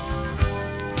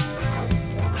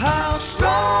 How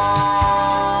strong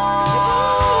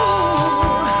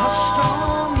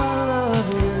my love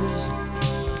is.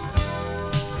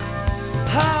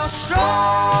 How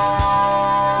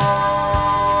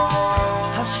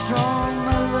strong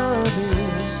my love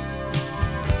is.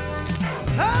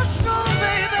 How strong,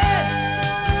 baby.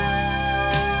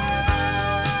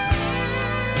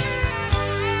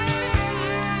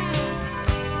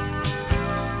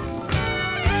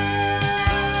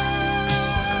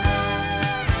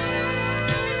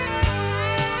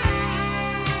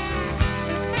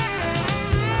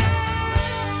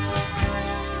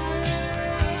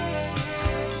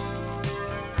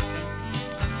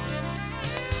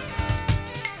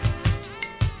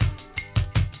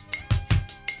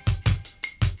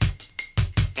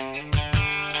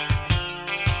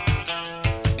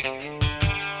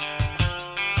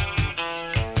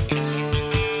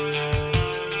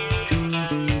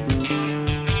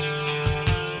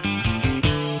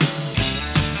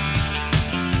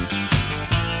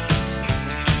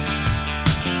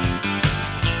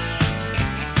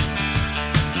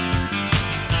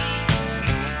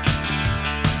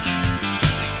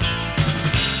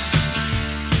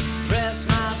 Press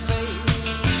my face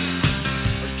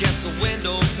against the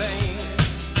window pane.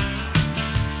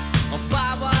 A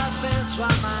barbed wire fence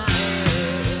round my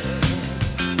head.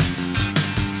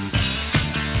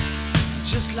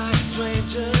 Just like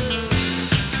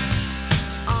strangers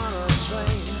on a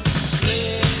train,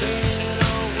 slipping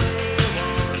away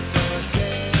once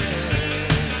again.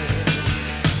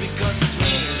 Because it's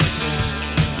raining again.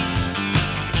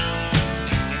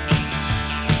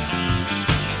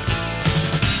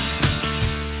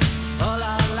 All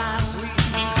our lives we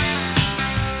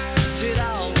did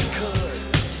all we could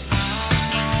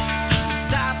to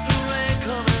stop the rain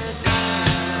coming down.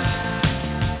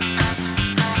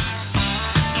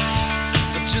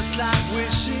 But just like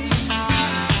wishing,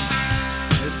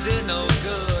 it did no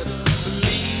good.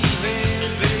 Believing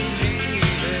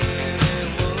it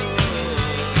would.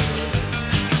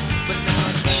 But now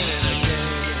it's raining again.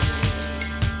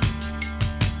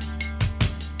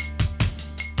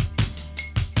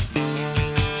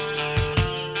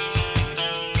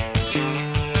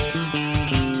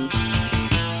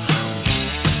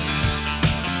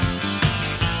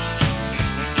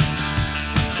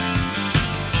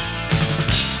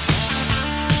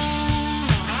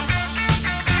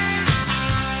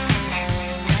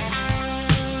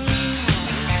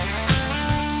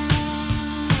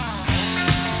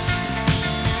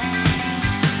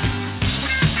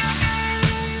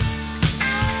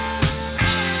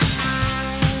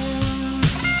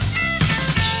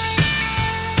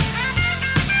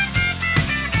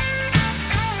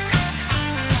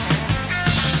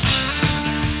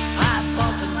 I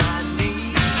fall to my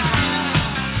knees.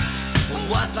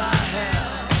 What the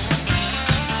hell?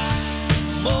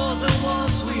 More than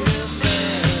once we have met.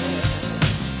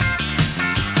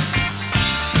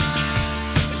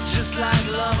 Just like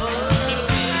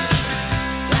lovers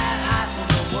that hide from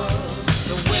the world.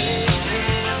 They're waiting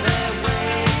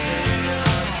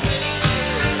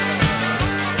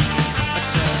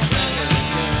until it's raining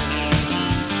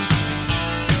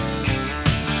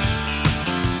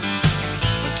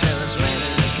again. Until it's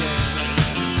raining again.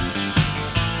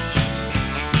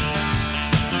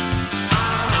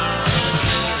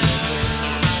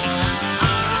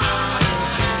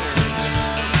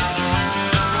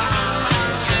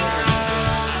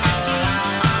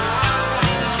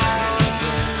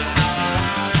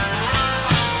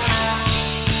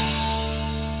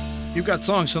 You've got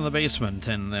Songs from the Basement,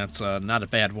 and that's not a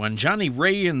bad one. Johnny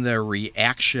Ray and their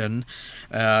Reaction.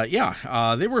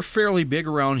 They were fairly big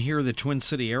around here, the Twin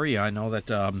City area. I know that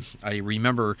I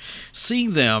remember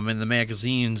seeing them in the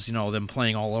magazines, them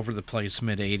playing all over the place,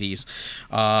 mid-'80s.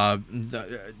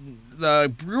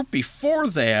 The group before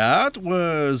that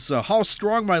was How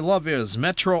Strong My Love Is,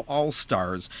 Metro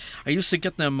All-Stars. I used to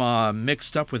get them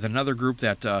mixed up with another group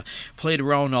that played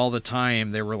around all the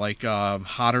time. They were like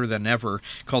hotter than ever,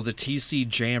 called the T CC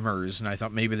Jammers, and I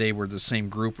thought maybe they were the same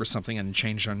group or something and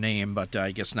changed their name, but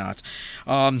I guess not.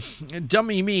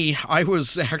 Dummy me, I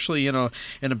was actually in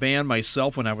a band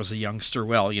myself when I was a youngster.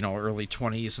 Well, early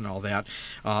 20s and all that.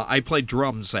 I played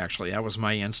drums, actually. That was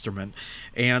my instrument.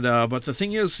 And but the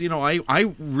thing is,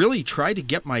 I really tried to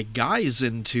get my guys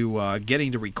into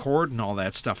getting to record and all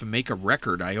that stuff and make a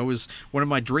record. One of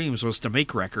my dreams was to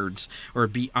make records or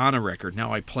be on a record.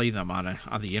 Now I play them on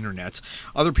the internet,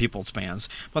 other people's bands.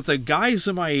 But the guys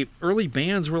in my early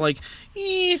bands were like,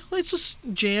 let's just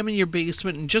jam in your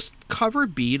basement and just cover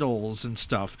Beatles and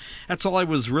stuff. That's all I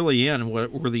was really in,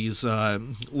 were these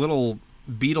little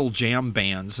Beatle jam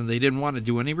bands, and they didn't want to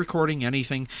do any recording,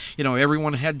 anything.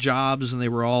 Everyone had jobs and they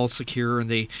were all secure, and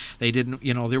they didn't,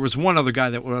 there was one other guy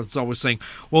that was always saying,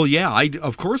 well, yeah,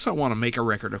 of course I want to make a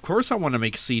record, of course I want to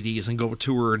make CDs and go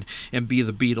tour and be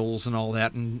the Beatles and all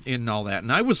that and all that.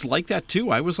 And I was like that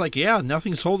too. I was like, yeah,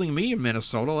 nothing's holding me in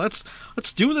Minnesota, let's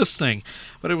do this thing.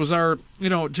 But it was our,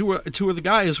 two of the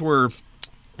guys were,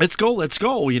 let's go,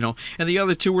 and the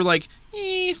other two were like,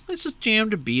 let's just jam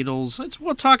to Beatles.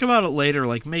 We'll talk about it later,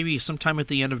 like maybe sometime at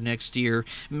the end of next year,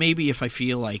 maybe if I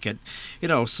feel like it.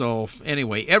 So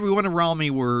anyway, everyone around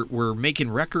me were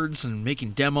making records and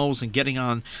making demos and getting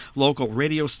on local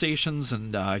radio stations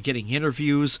and getting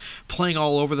interviews, playing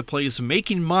all over the place,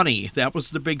 making money. That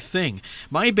was the big thing.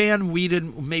 My band, we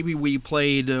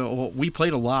played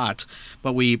a lot,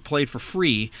 but we played for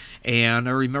free. And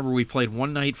I remember we played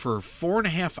one night for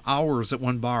 4.5 hours at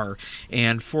one bar,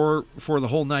 and for the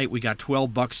whole night we got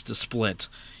 $12 to split.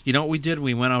 You know what we did?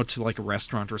 We went out to like a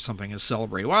restaurant or something and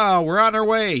celebrate. Wow, we're on our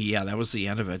way. Yeah, that was the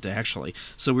end of it, actually.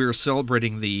 So we were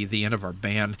celebrating the end of our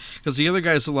band, because the other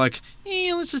guys are like,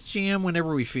 let's just jam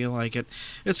whenever we feel like it.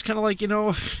 It's kind of like,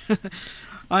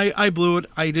 I blew it.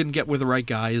 I didn't get with the right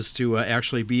guys to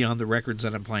actually be on the records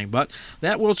that I'm playing, but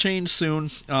that will change soon.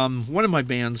 One of my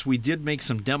bands, we did make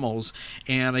some demos,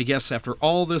 and I guess after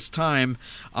all this time,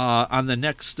 on the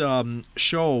next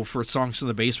show for Songs in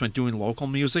the Basement doing local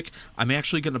music, I'm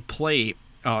actually going to play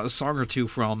a song or two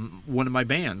from one of my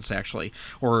bands, actually,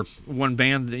 or one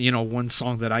band, one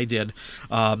song that I did,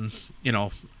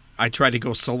 I tried to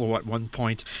go solo at one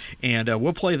point, and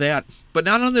we'll play that, but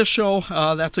not on this show.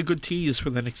 That's a good tease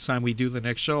for the next time we do the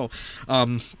next show.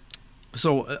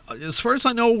 So as far as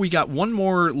I know, we got one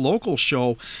more local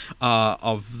show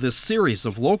of this series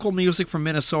of local music from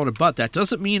Minnesota, but that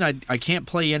doesn't mean I can't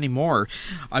play any more.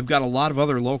 I've got a lot of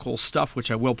other local stuff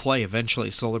which I will play eventually,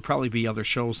 so there'll probably be other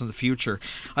shows in the future.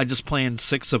 I just planned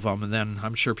 6 of them, and then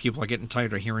I'm sure people are getting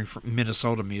tired of hearing from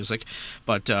Minnesota music,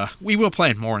 but we will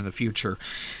plan more in the future.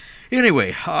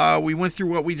 Anyway, we went through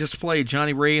what we just played,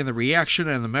 Johnny Ray and the Reaction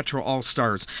and the Metro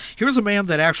All-Stars. Here's a band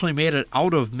that actually made it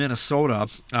out of Minnesota.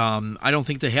 I don't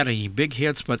think they had any big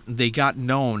hits, but they got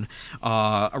known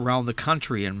around the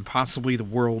country and possibly the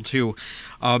world, too.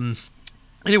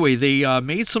 Anyway, they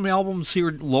made some albums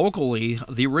here locally.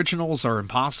 The originals are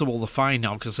impossible to find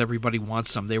now because everybody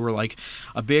wants them. They were like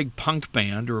a big punk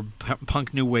band, or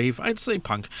punk new wave. I'd say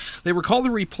punk. They were called The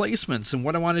Replacements, and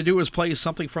what I want to do is play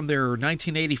something from their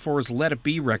 1984's Let It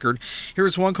Be record.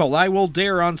 Here's one called I Will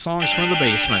Dare on Songs from the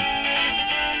Basement.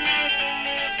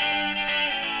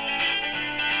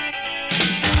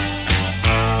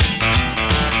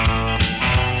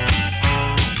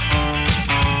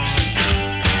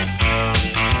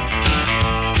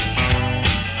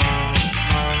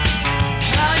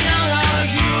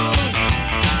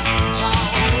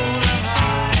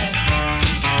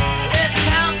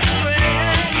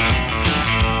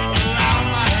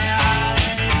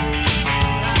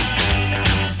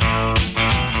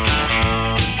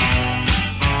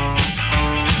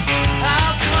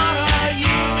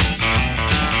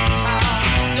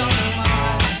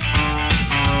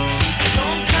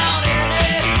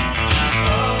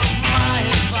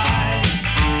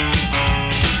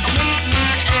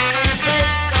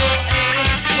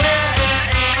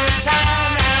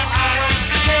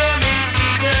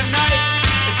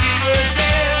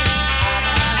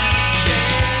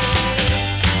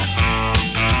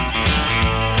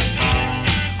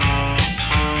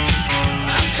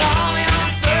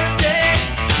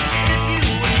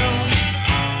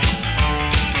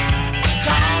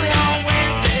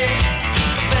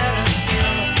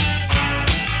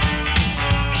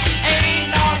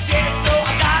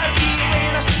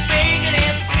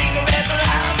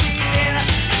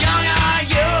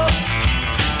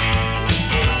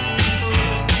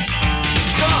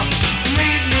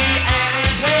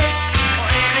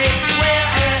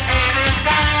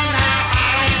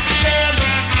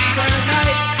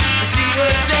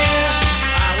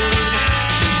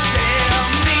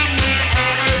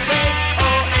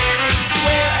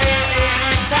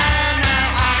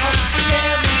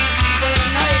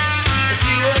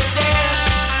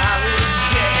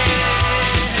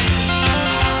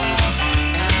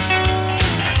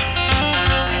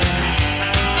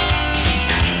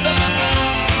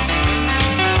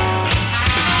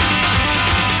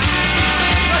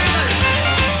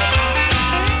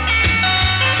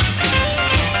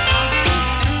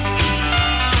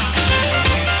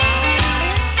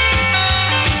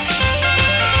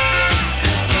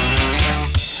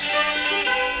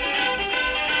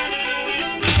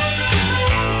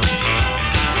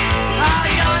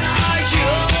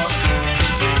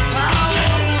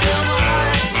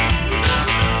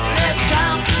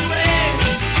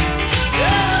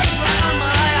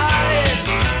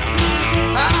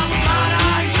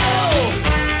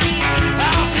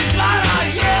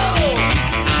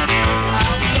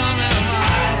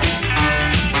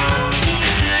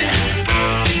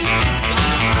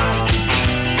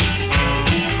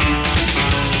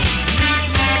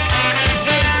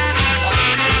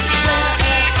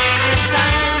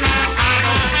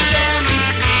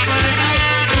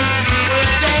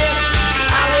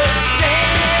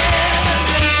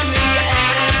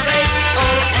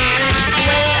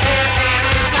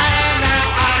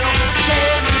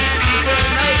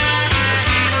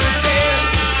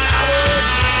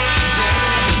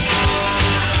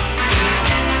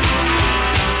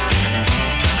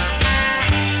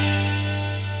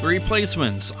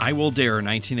 Replacements, I Will Dare,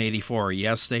 1984.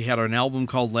 Yes, they had an album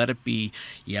called Let It Be.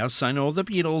 Yes, I know the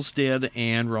Beatles did,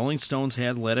 and Rolling Stones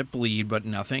had Let It Bleed, but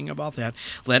nothing about that.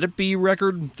 Let It Be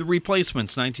record, The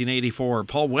Replacements, 1984.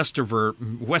 Paul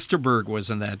Westerberg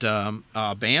was in that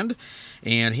band,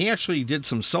 and he actually did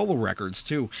some solo records,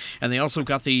 too. And they also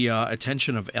got the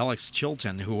attention of Alex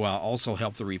Chilton, who also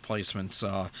helped The Replacements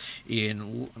on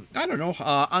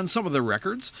some of the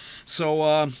records.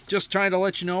 So just trying to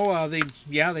let you know, they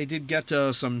did get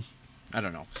some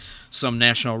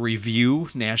national review,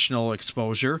 national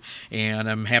exposure, and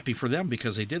I'm happy for them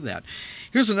because they did that.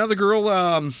 Here's another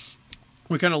girl.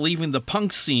 We're kind of leaving the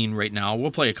punk scene right now.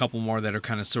 We'll play a couple more that are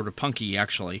kind of sort of punky,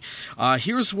 actually.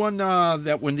 Here's one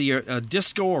that when the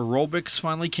disco aerobics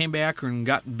finally came back and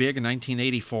got big in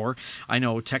 1984. I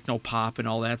know techno pop and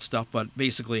all that stuff, but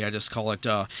basically I just call it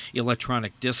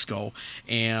electronic disco.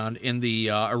 And in the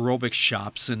aerobics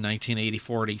shops in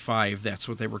 1984-85, that's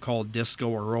what they were called,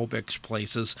 disco aerobics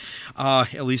places,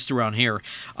 at least around here.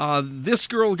 This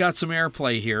girl got some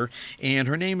airplay here, and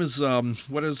her name is,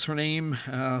 what is her name?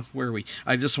 Where are we?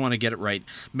 I just want to get it right.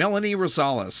 Melanie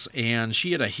Rosales, and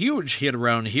she had a huge hit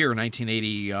around here in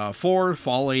 1984,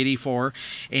 fall 84,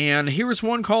 and here's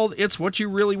one called It's What You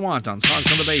Really Want on Songs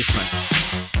from the Basement.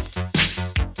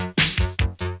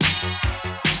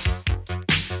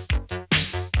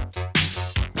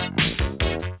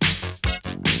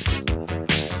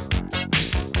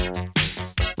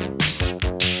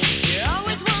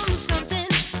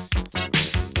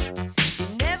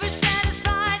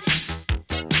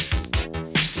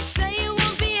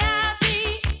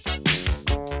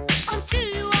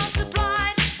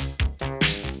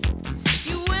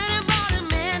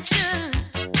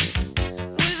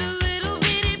 With a little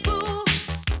bitty pool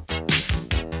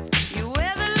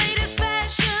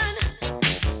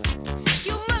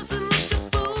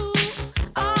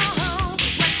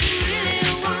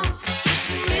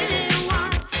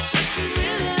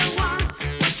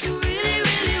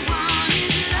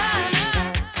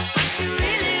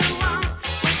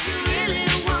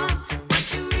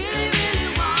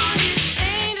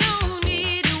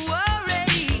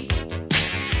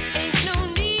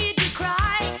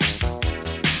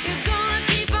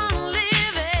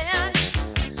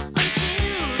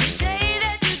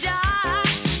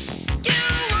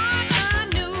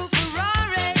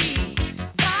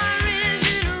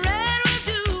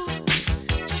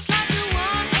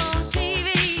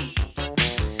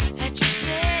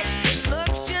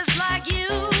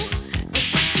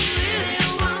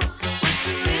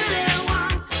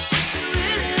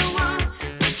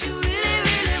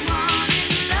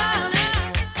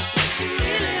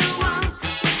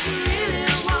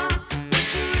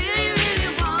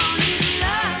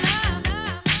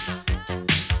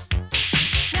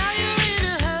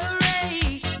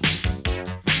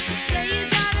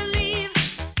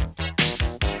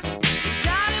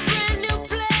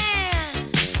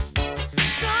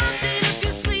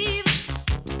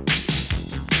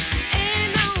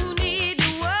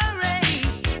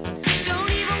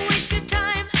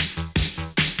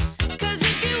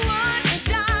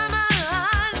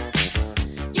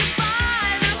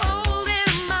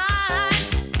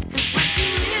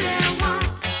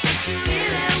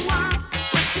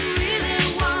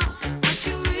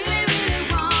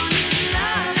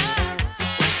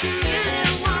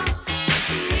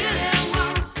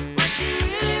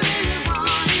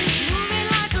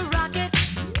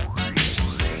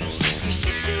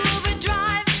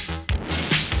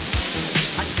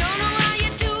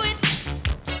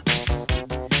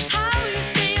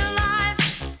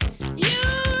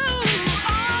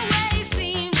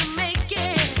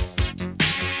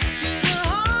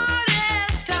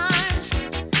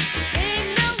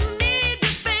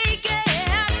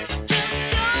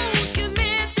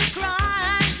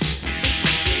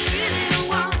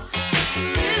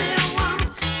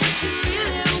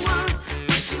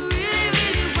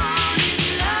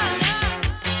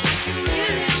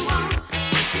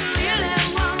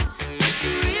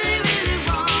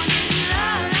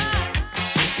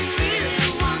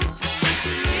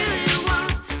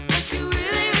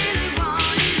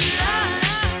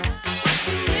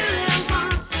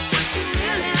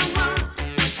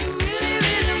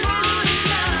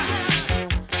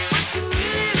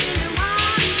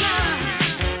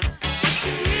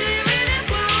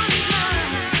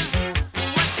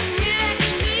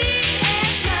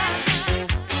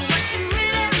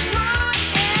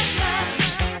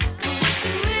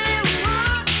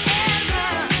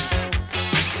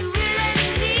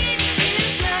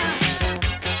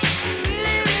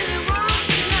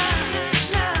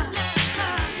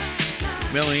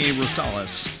Melanie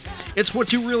Rosales. It's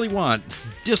What You Really Want.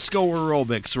 Disco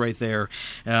aerobics right there.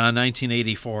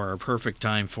 1984, a perfect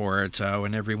time for it.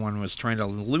 When everyone was trying to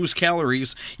lose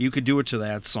calories, you could do it to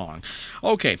that song.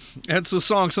 Okay, that's the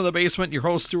Songs in the Basement. Your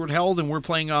host, Stuart Held, and we're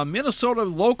playing Minnesota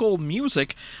local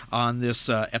music on this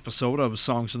episode of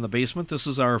Songs in the Basement. This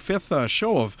is our fifth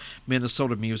show of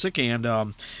Minnesota music, and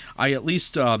I at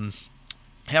least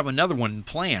have another one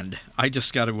planned. I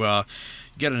just got to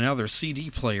get another CD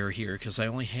player here because I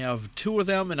only have two of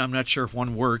them, and I'm not sure if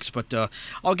one works, but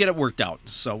I'll get it worked out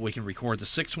so we can record the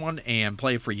sixth one and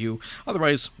play it for you.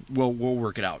 Otherwise, we'll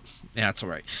work it out. That's all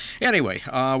right. Anyway,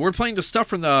 we're playing the stuff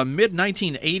from the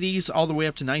mid-1980s all the way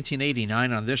up to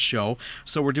 1989 on this show.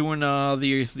 So we're doing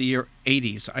the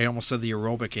 80s. I almost said the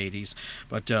aerobic 80s,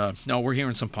 but no, we're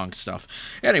hearing some punk stuff.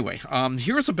 Anyway,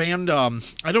 here's a band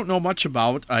I don't know much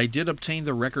about. I did obtain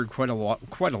the record quite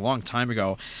a long time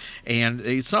ago, and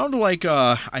they sound like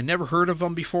I never heard of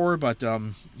them before, but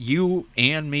you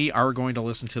and me are going to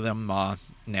listen to them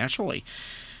nationally.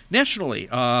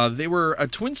 They were a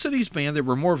Twin Cities band. They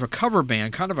were more of a cover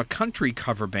band, kind of a country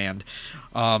cover band.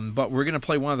 But we're going to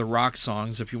play one of the rock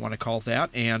songs, if you want to call it that,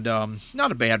 and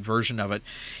not a bad version of it.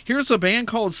 Here's a band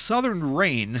called Southern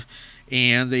Rain,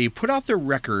 and they put out their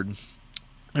record,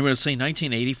 I'm going to say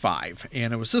 1985,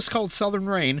 and it was just called Southern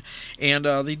Rain, and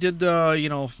they did,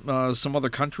 some other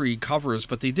country covers,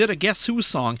 but they did a Guess Who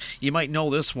song. You might know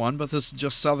this one, but this is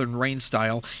just Southern Rain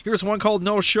style. Here's one called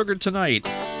No Sugar Tonight.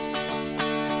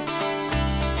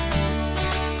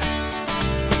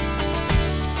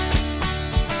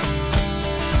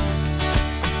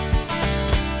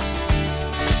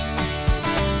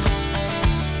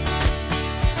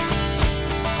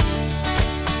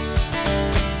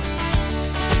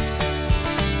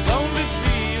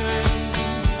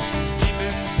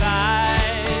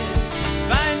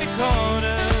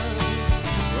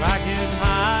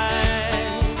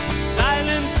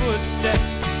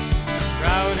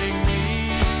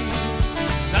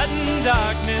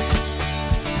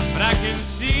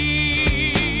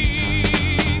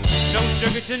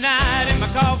 Tonight in my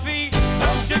coffee,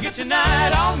 no sugar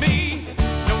tonight on me,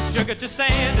 no sugar to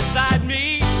stand beside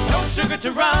me, no sugar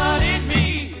to run in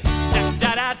me. Da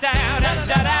da da down, da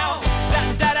da down,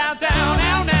 da da da down,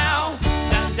 now now,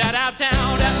 da da da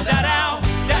down, da da down,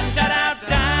 da da da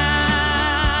down.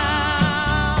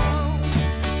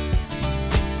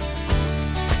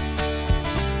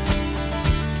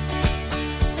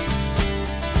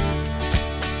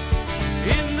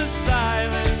 In the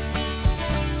silence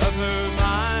of her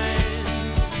mind,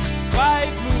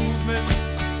 quiet movements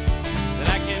that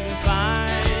I can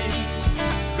find,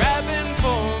 grabbing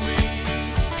for me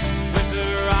with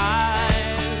her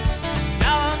eyes.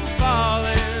 Now I'm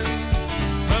falling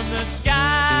from the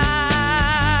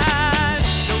sky.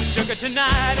 No sugar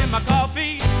tonight in my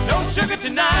coffee, no sugar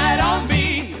tonight on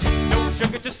me, no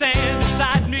sugar to stand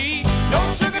beside me, no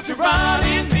sugar to run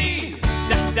in me.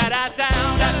 Da da da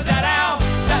down, da da da down,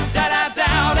 da da da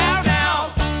down, down,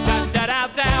 down. Da da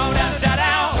down, da da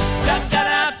down, da da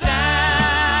da down.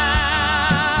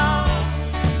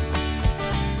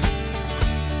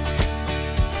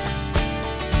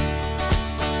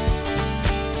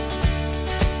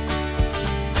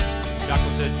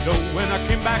 Doctor said no when I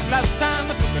came back last time,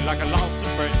 I'm looking like I lost a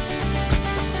friend.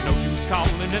 No use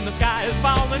calling and the sky is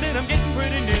falling and I'm getting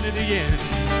pretty near to the end. I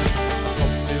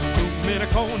smoked in a room in a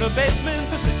corner basement,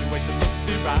 the situation looks to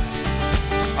be right.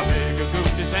 A bag of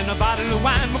goodies and a bottle of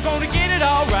wine, we're gonna get it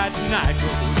all right tonight.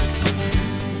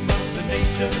 Mother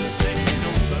Nature taking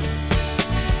over.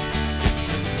 It's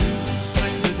the new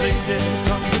splendid lady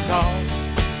come to call.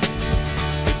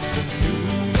 It's the new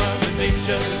Mother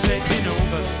Nature taking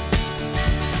over.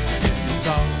 In the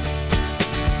song,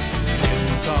 in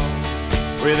the song.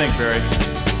 What do you think, Barry?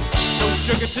 No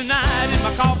sugar tonight in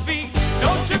my coffee,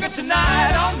 no sugar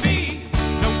tonight on me,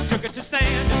 no sugar to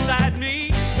stand beside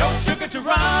me, no sugar to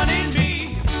run in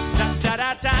me. Da da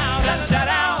da down, da da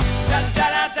da da da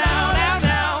da down, down,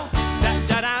 down, da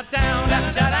da da down,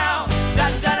 da da da da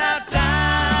da da down.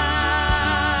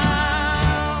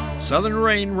 Southern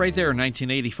Rain right there,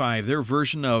 1985. Their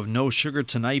version of No Sugar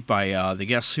Tonight by the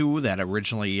Guess Who that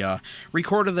originally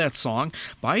recorded that song.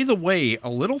 By the way, a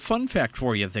little fun fact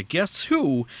for you. The Guess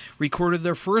Who recorded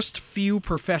their first few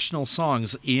professional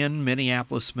songs in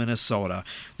Minneapolis, Minnesota.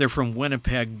 They're from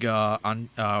Winnipeg,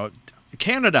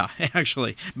 Canada,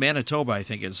 actually. Manitoba, I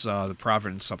think, is the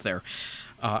province up there.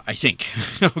 I think.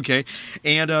 Okay.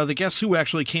 And the Guess Who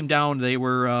actually came down. They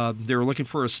were looking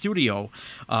for a studio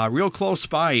real close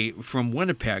by from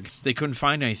Winnipeg. They couldn't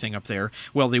find anything up there.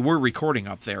 Well, they were recording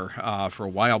up there for a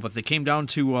while, but they came down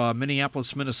to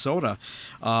Minneapolis, Minnesota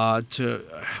to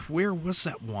where was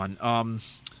that one?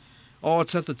 Oh,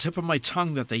 it's at the tip of my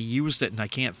tongue that they used it, and I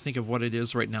can't think of what it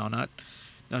is right now. Not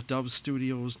Dub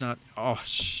Studios, not...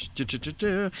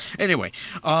 Anyway,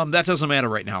 that doesn't matter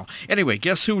right now. Anyway,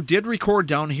 guess who did record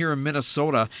down here in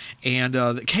Minnesota? And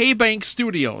the K-Bank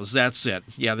Studios, that's it.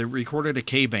 Yeah, they recorded at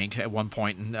K-Bank at one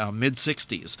point in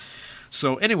mid-60s.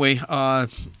 So anyway,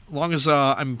 long as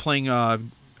I'm playing... a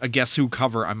Guess Who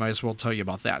cover, I might as well tell you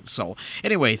about that. So,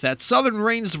 anyway, that Southern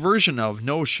Rain's version of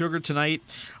No Sugar Tonight,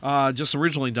 just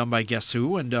originally done by Guess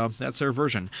Who, and that's their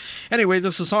version. Anyway,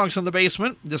 this is Songs from the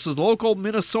Basement. This is local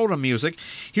Minnesota music.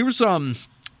 Here's a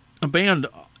band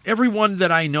everyone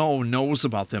that I know knows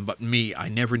about them, but me, I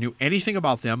never knew anything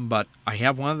about them, but I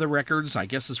have one of the records. I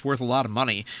guess it's worth a lot of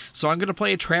money, so I'm going to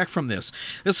play a track from this.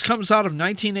 This comes out of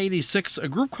 1986, a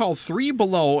group called Three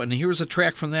Below, and here's a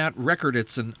track from that record.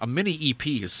 It's a mini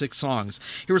EP of 6 songs.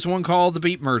 Here's one called The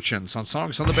Beat Merchants on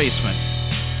Songs on the Basement.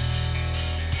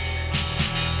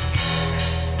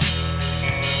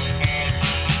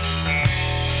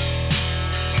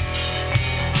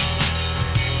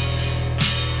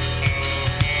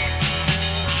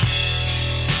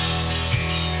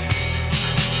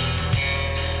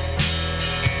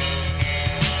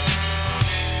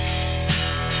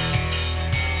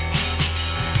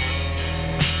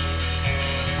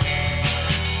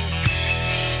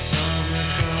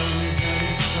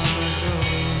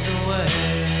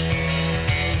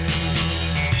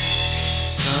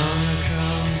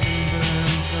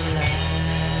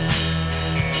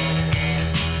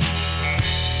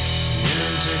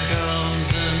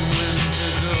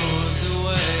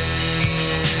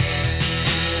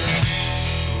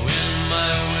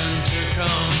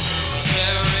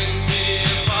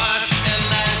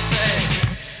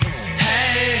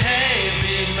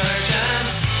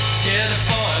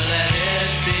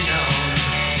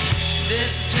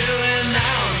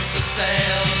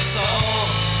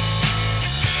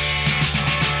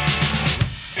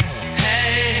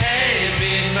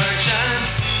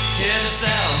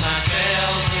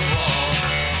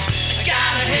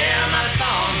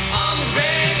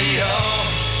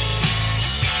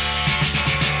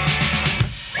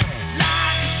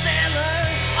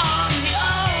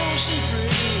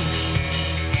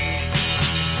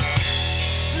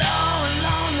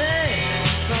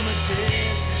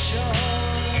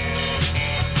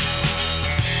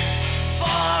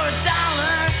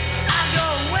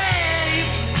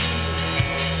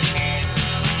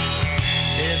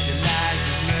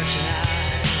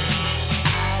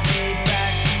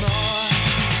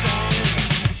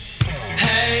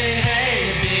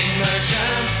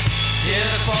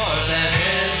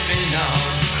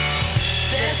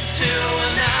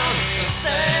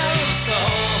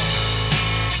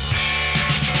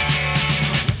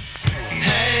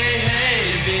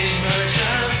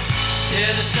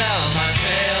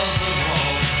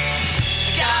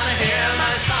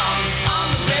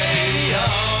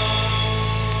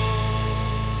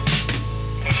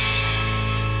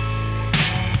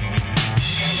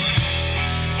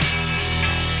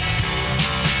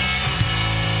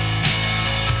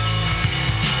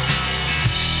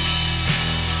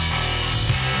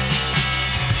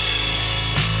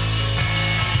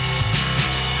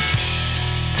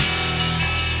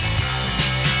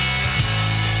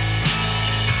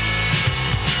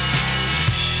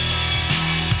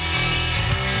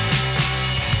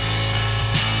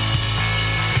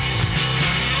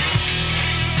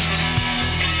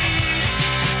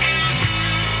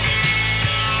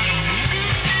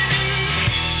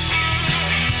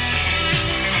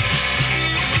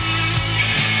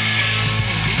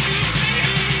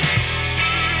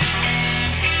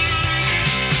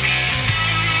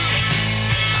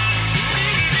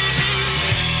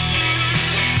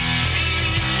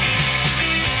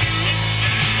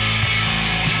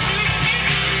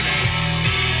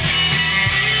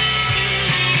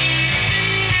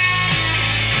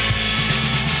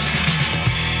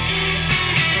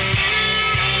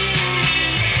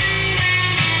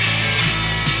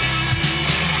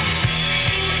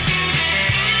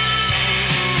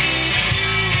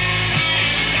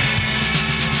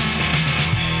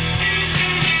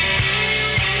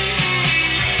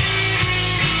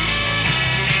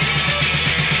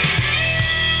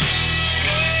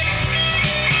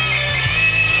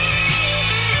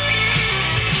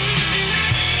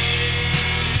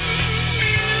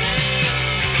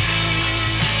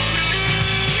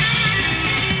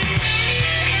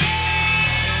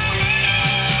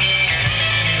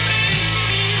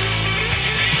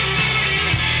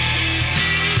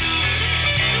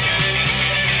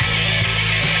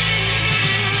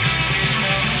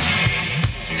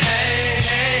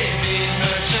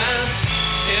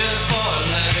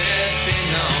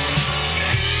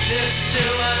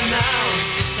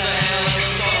 to sell your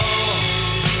soul.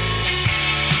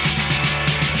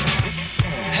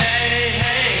 Hey,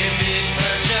 hey, big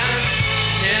merchants,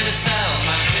 here to sell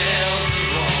my tales of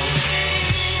woe.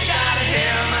 I gotta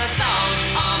hear my song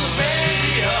on the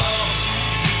radio.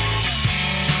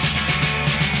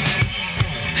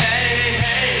 Hey,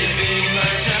 hey, big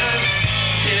merchants,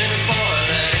 here to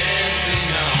let it be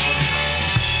known.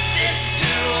 This is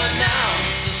to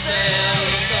announce the sale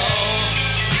of soul.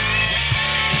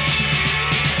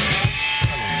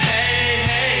 Hey,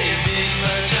 hey, big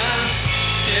merchants,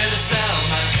 here to sell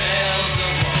my tales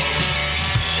of woe.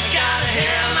 I gotta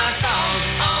hear my song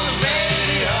on the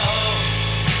radio.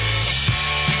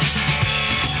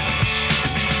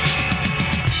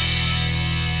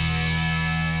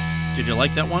 Did you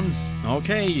like that one?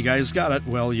 Okay, you guys got it.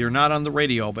 Well, you're not on the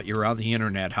radio, but you're on the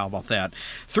internet. How about that?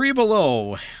 Three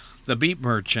Below, the Beat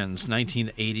Merchants,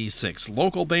 1986.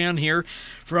 Local band here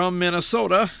from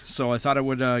Minnesota, so I thought I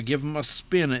would give them a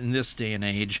spin in this day and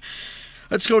age.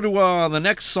 Let's go to the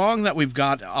next song that we've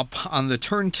got up on the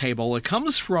turntable. It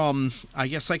comes from, I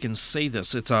guess I can say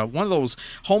this, it's one of those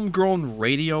homegrown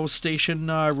radio station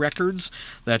records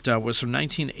that was from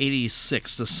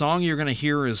 1986. The song you're going to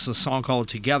hear is a song called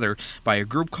Together by a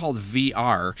group called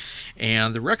VR.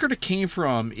 And the record it came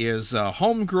from is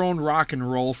homegrown rock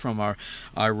and roll from a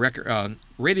record...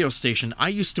 radio station I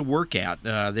used to work at.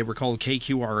 They were called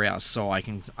KQRS, so I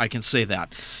can say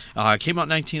that. It came out in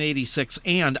 1986,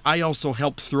 and I also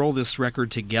helped throw this record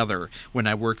together when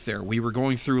I worked there. We were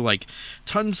going through like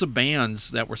tons of bands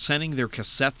that were sending their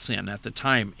cassettes in at the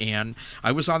time, and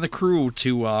I was on the crew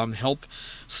to help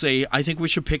say, I think we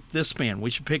should pick this band,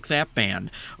 we should pick that band.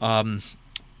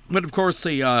 But of course,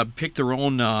 they picked their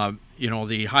own,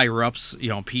 the higher-ups,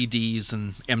 PDs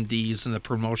and MDs and the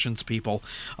promotions people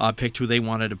picked who they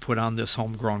wanted to put on this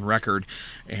homegrown record.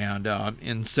 And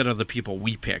instead of the people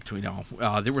we picked,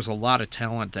 there was a lot of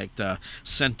talent that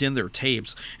sent in their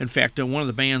tapes. In fact, one of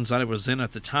the bands that I was in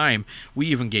at the time, we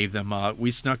even gave them,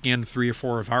 we snuck in 3 or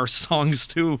 4 of our songs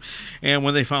too. And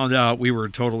when they found out we were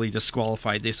totally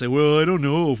disqualified, they said, well, I don't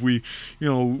know if we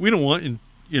don't want...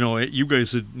 you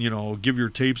guys would, give your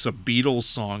tapes of Beatles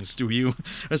songs, do you?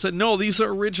 I said, no, these are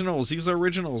originals.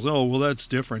 Oh, well, that's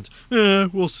different.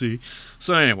 We'll see.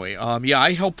 So anyway,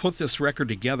 I helped put this record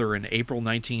together in April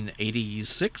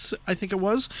 1986, I think it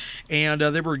was. And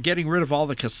they were getting rid of all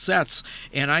the cassettes,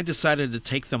 and I decided to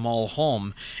take them all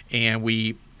home. And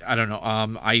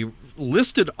I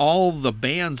listed all the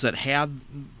bands that had,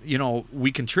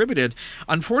 we contributed.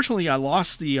 Unfortunately, I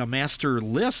lost the master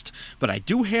list, but I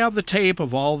do have the tape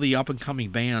of all the up-and-coming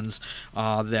bands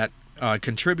that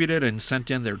contributed and sent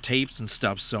in their tapes and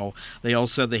stuff. So they all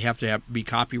said they have to be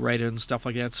copyrighted and stuff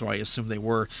like that, so I assume they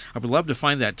were. I would love to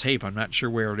find that tape. I'm not sure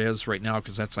where it is right now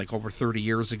because that's like over 30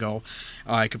 years ago.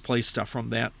 I could play stuff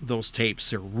from those tapes.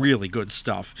 They're really good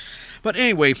stuff. But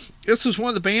anyway, this is one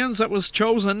of the bands that was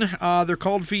chosen. They're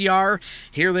called VR.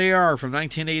 Here they are from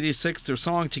 1986. Their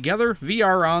song Together,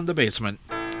 VR on the Basement.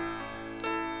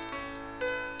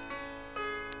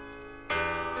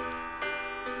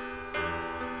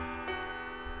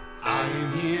 I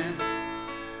am here,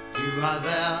 you are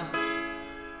there,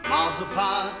 miles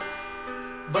apart,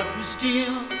 but we're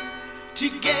still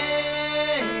together.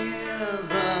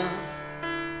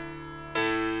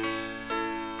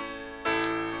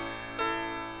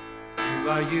 You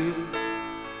are you,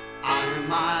 I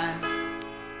am I,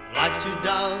 like two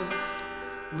doves,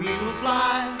 we will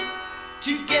fly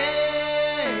together.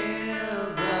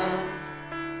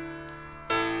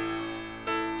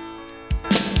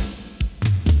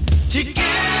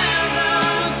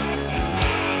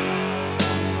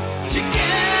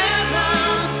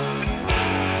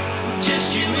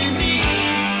 Just you and me,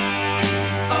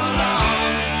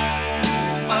 alone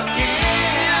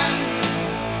again.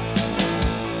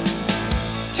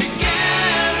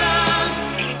 Together,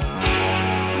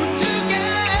 we're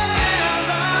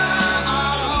together,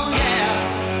 oh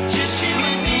yeah. Just you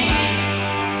and me,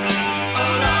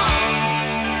 alone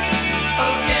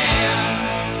again.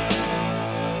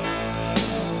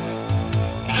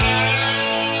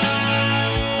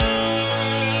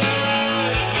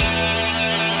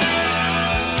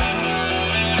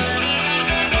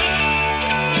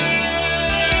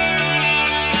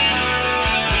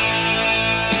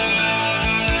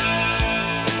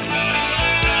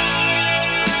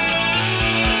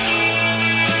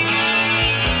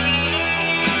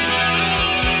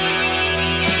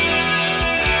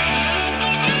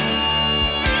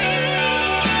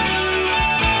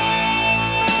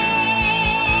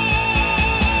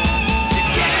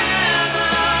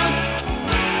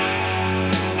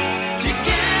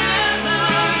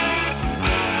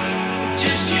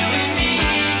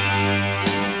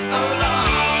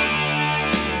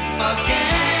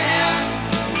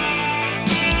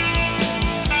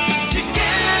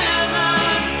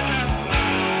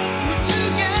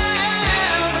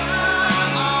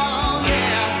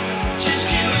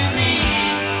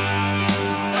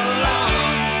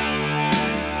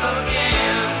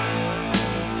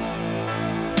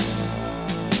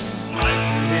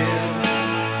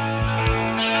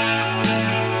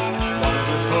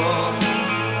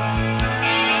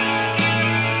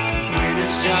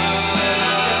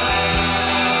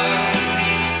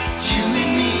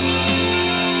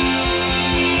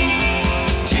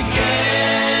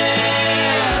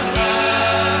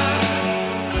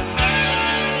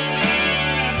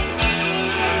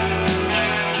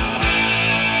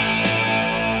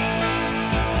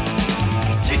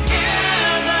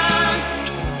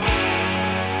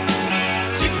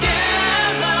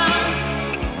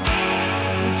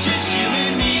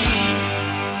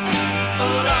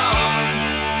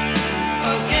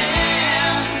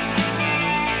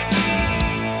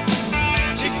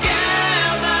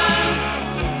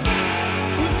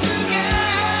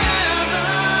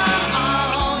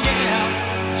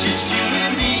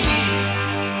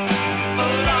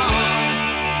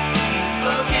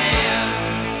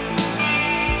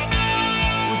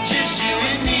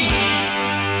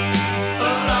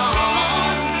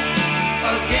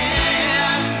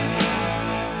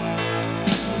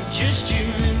 just you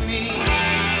and me.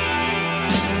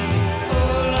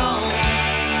 Alone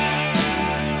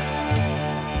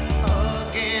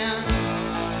again.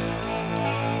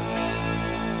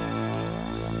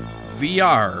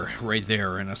 VR right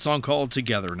there, and a song called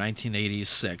Together,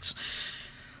 1986.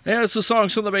 It's the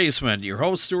Songs from the Basement. Your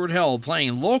host, Stuart Held,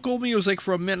 playing local music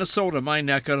from Minnesota, my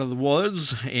neck out of the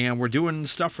woods. And we're doing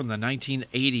stuff from the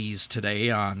 1980s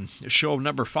today on show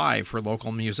number 5 for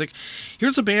local music.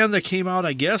 Here's a band that came out,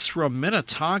 I guess, from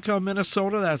Minnetonka,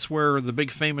 Minnesota. That's where the big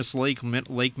famous Lake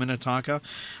Minnetonka.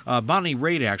 Bonnie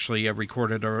Raitt actually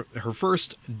recorded her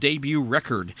first debut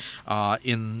record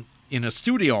in a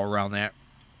studio around that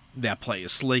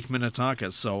place, Lake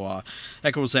Minnetonka. So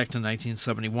that goes back to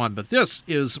 1971. But this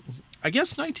is, I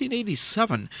guess,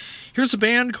 1987. Here's a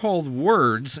band called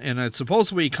Words, and it's supposed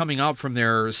to be coming out from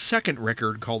their second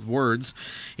record called Words.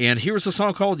 And here's a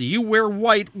song called You Wear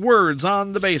White, Words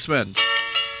on the Basement.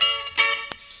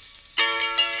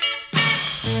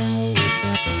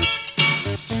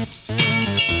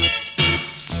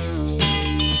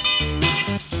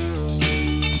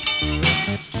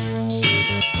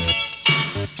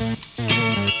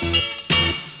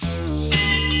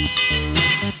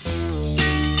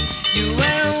 You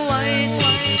wear a white,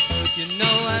 you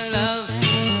know I love.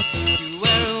 You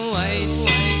wear a white,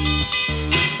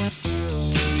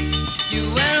 you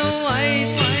wear a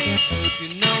white, you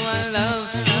know I love.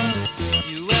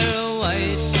 You wear a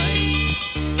white,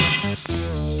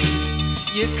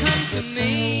 you come to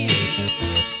me,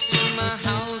 to my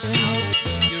house.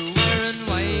 You're wearing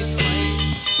white,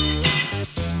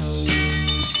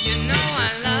 you know I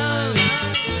love.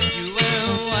 You wear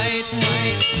a white,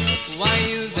 why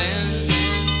you then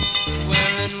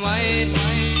wearing white?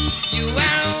 You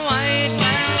wear a white,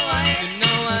 you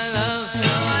know I love.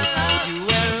 You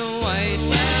wear a white,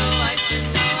 you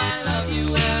know I love. You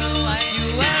wear a white, you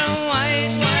wear a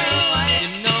white, you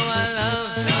know I love.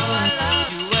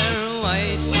 You wear a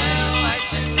white,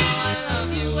 you know I love.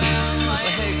 You wear a white.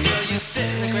 Well, hey girl, you sit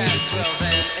in the grass. Well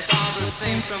then, it's all the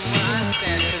same from where I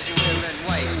stand, 'cause you're wearing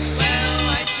white. You wear a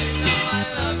white, you know I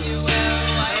love. You wear a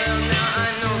white. Well now I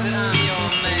know that I'm your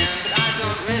man.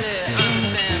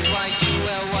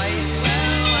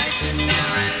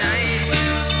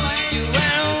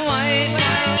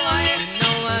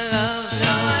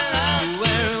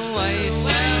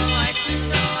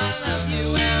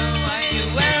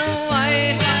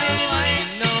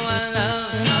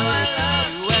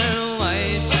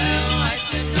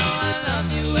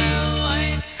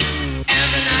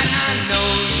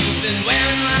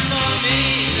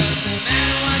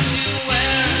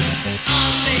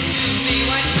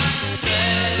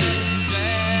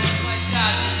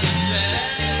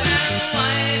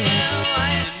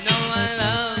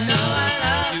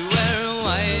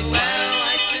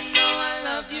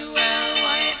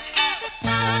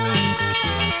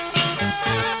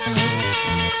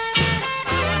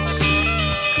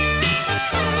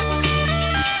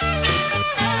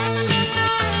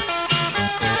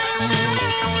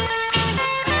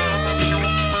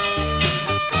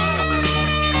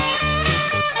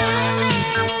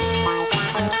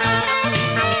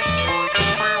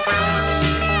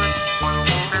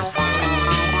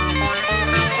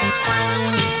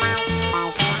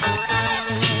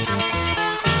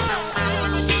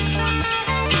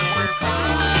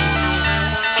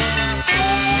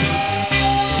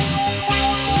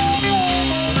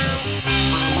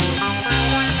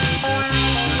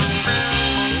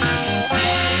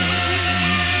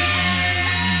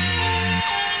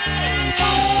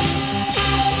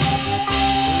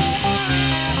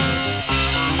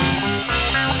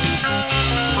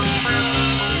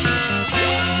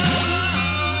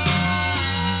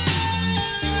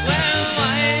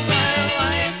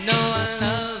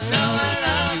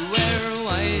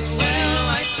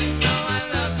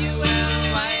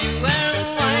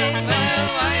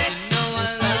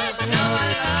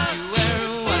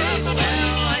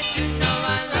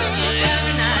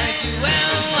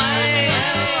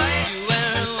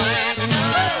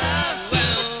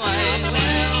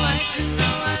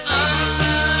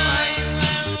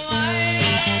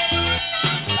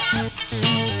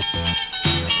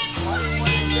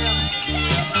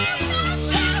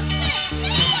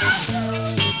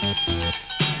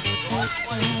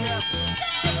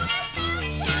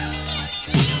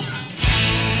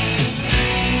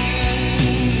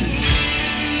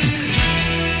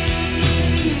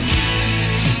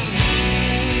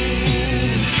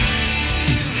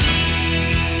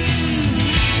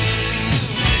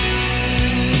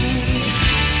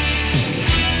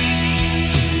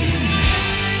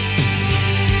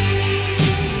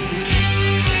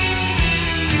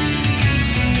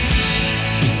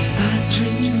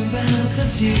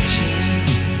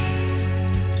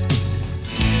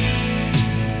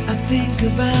 think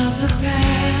about the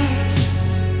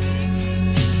past.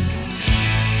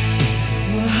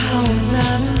 Well, how was I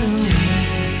to know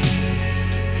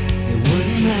it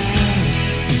wouldn't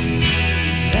last?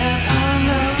 That our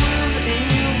love it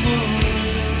would.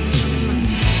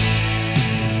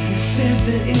 You said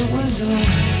that it was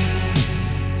over.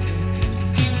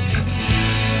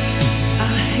 I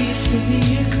hastily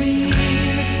agreed.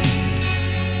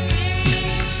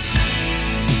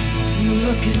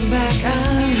 Looking back, I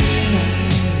realize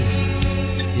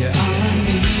you're all I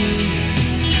need.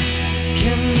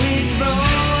 Can we throw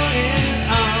it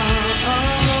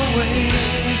all away?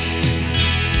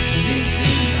 This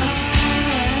is all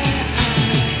I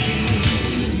can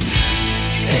see.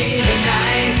 Stay the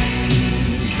night,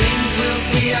 things will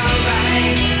be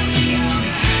alright.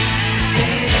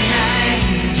 Stay the night,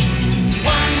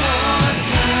 one more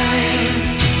time.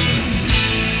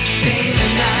 Stay the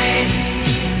night,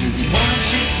 won't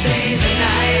you stay the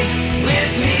night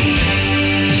with me?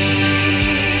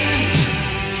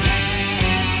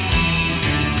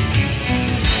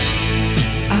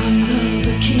 Our love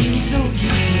that came so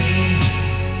easily.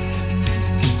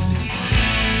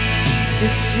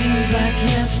 It seems like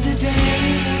yesterday.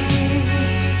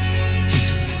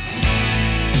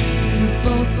 We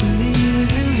both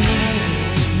believe in love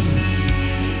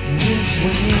this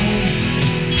way.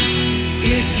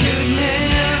 It could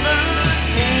never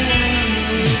end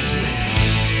this way.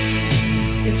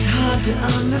 It's hard to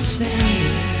understand,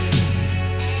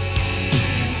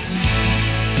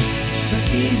 but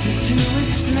easy to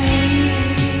explain.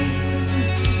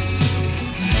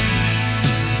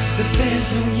 But there's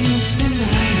no use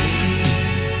denying.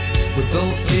 We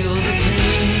both feel the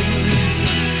pain.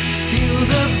 Feel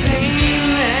the pain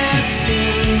that's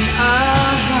in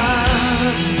our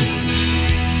heart.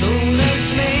 So let's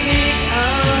make a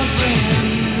brand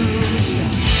new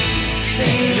start.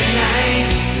 Stay the night,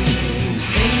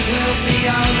 things will be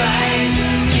alright.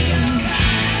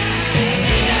 Stay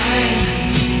the night,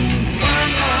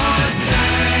 one more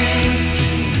time.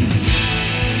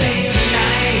 Stay the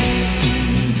night,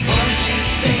 won't you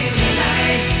stay the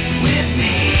night with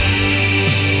me?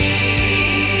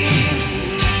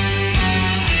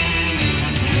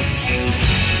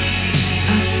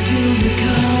 I still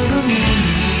recall the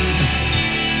moments,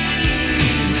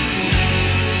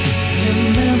 the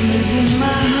memories in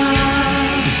my heart.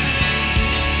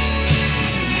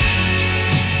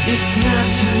 It's not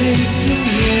too late to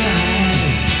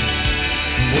realize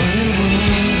what it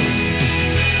was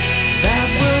that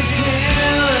was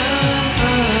tearing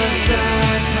us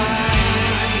apart.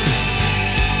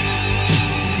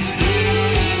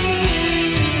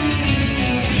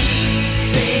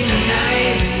 Stay the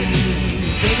night,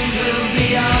 things will be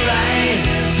alright.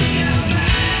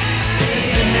 Stay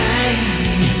the night,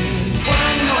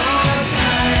 one more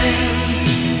time.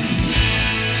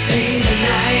 Stay the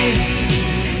night,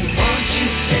 won't you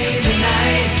stay the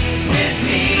night with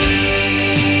me?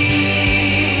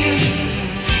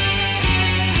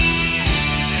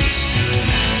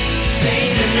 Stay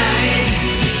the night,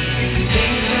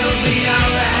 things will be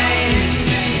alright.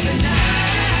 Stay the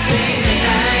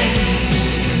night,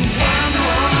 one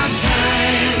more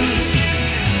time.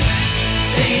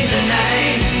 Stay the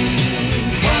night,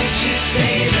 won't you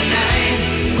stay the night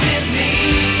with me?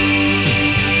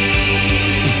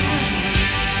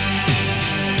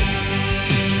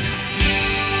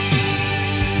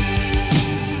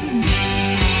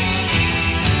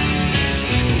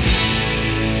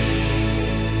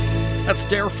 That's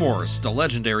Dare Force, the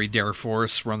legendary Dare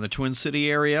Force from the Twin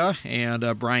City area,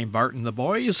 and Brian Barton, the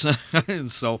boys.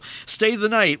 So, Stay the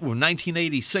Night,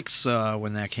 1986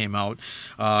 when that came out.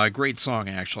 Great song,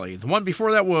 actually. The one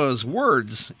before that was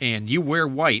Words and You Wear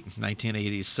White,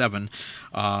 1987.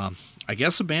 I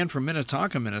guess a band from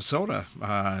Minnetonka, Minnesota.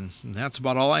 That's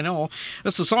about all I know.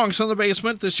 This is Songs from the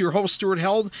Basement. This is your host, Stuart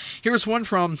Held. Here's one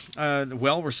from,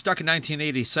 we're stuck in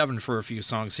 1987 for a few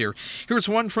songs here. Here's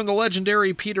one from the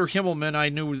legendary Peter Himmelman. I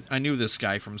knew this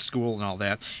guy from school and all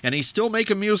that. And he's still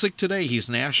making music today. He's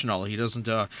national. He doesn't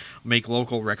make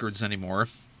local records anymore.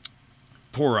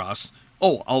 Poor us.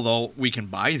 Oh, although we can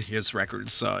buy his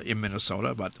records in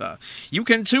Minnesota, but you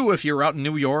can too if you're out in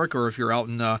New York or if you're out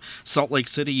in Salt Lake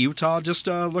City, Utah. Just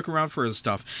look around for his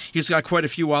stuff. He's got quite a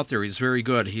few out there. He's very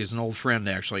good. He's an old friend,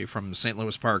 actually, from St.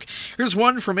 Louis Park. Here's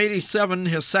one from '87,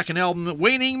 his second album,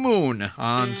 Waning Moon,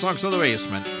 on Songs of the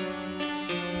Basement.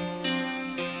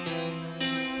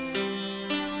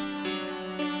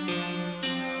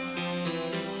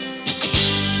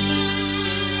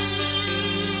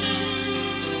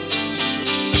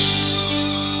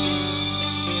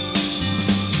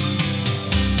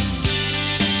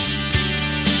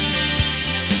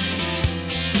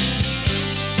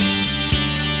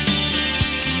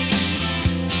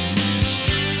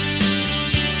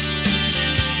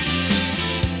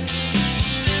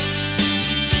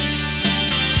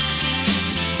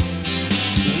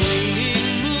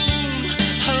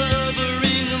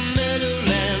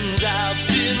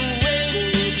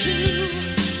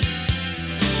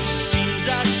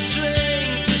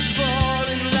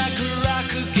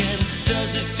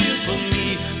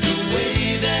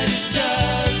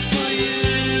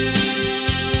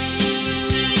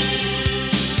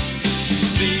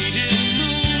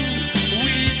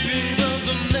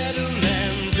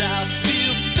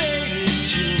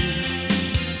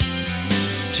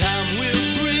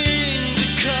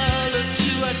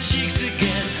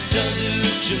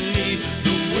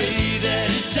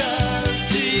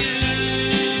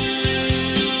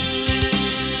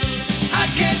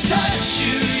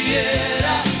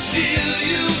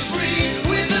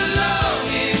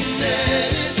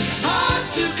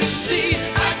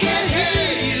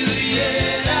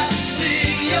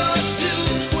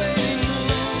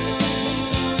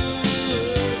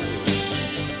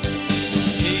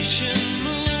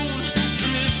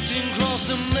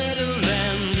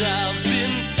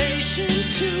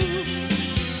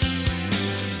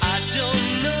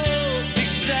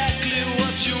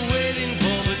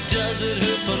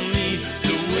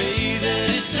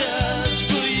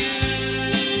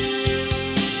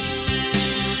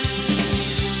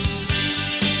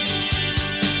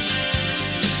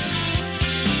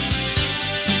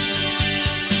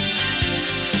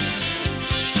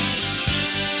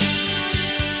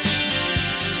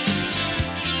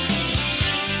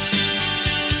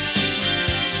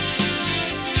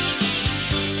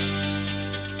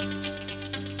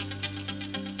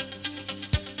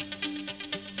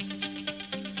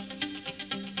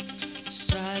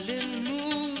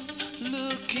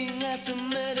 at the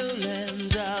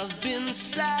meadowlands I've been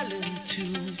silent to.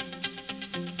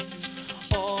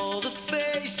 All the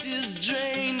faces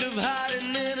drained of heart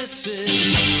and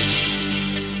innocence.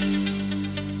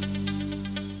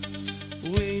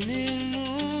 Waning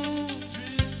moon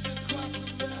drifts across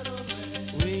the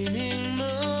meadowlands. Waning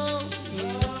moon,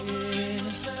 yeah.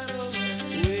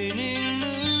 Waning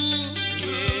moon,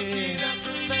 yeah.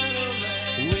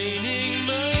 Waning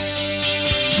moon.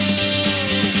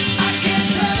 I can't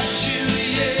touch you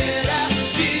yet. I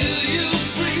feel you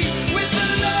breathe with a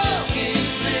longing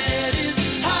that is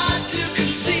hard to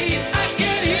conceive. I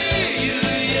can't hear you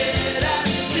yet. I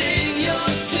sing your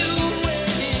tune.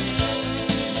 Waning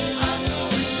moon, I'm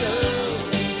going down.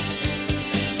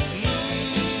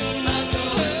 I'm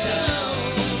going down.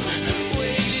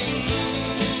 Waiting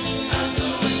moon, I'm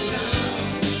going down.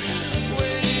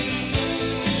 Waiting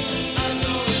moon, I'm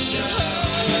going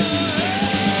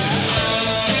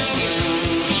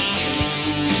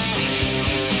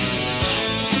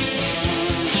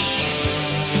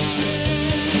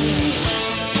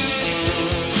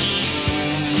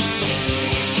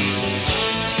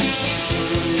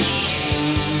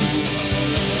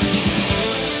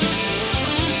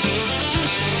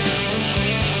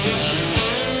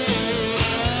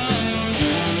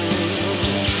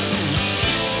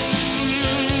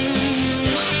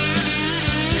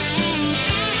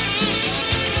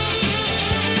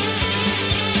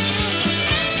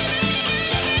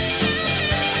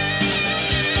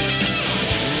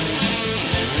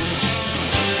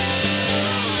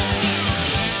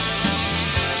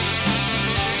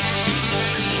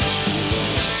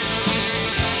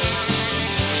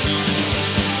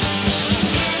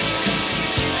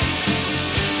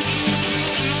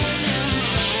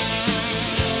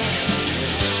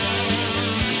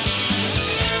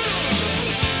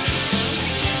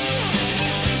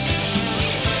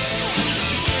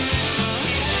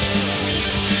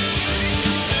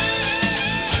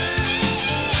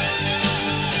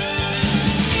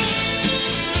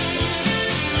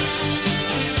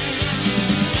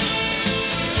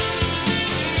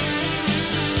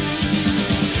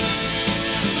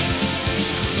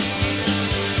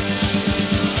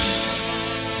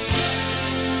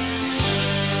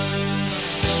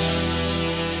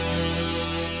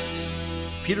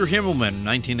Peter Himmelman,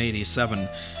 1987.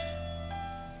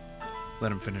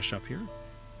 Let him finish up here.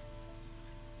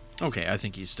 Okay, I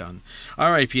think he's done.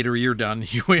 All right, Peter, you're done.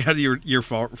 You had your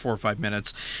 4 or 5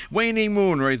 minutes. Waning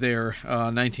Moon right there,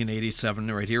 1987,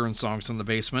 right here in Songs in the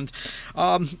Basement.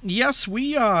 Yes,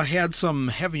 we had some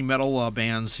heavy metal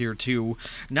bands here, too.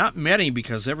 Not many,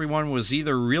 because everyone was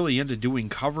either really into doing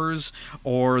covers,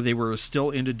 or they were still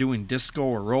into doing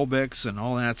disco aerobics and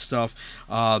all that stuff.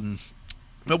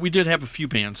 But we did have a few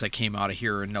bands that came out of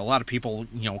here, and a lot of people,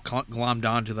 glommed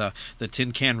onto the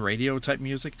tin can radio type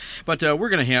music. But we're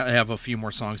going to have a few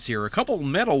more songs here. A couple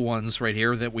metal ones right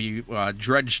here that we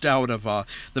dredged out of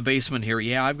the basement here.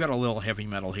 Yeah, I've got a little heavy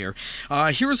metal here.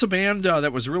 Here's a band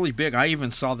that was really big. I even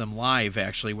saw them live,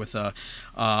 actually, with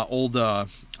old...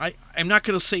 I'm not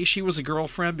going to say she was a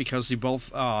girlfriend, because they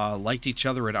both liked each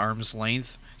other at arm's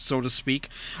length, so to speak,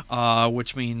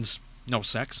 which means... no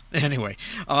sex. Anyway,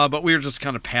 but we were just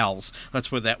kind of pals, let's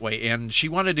put it that way. And she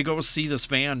wanted to go see this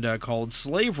band called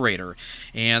Slave Raider.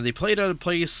 And they played at a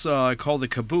place called the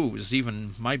Caboose.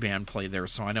 Even my band played there,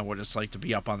 so I know what it's like to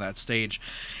be up on that stage.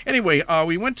 Anyway,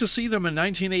 we went to see them in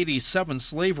 1987,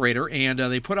 Slave Raider, and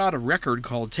they put out a record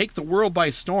called Take the World by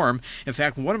Storm. In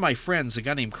fact, one of my friends, a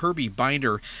guy named Kirby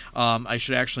Binder, I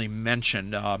should actually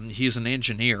mention, he's an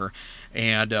engineer.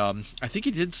 And I think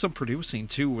he did some producing,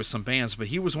 too, with some bands, but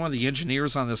he was one of the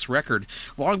engineers on this record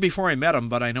long before I met him,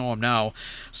 but I know him now.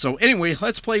 So anyway,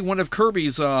 let's play one of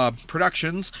Kirby's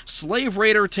productions, Slave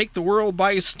Raider, Take the World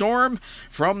by Storm,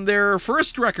 from their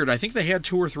first record. I think they had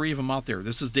 2 or 3 of them out there.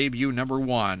 This is debut number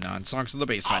 1 on Songs in the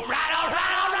Basement. All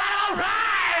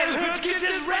right, let's get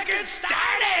this record started.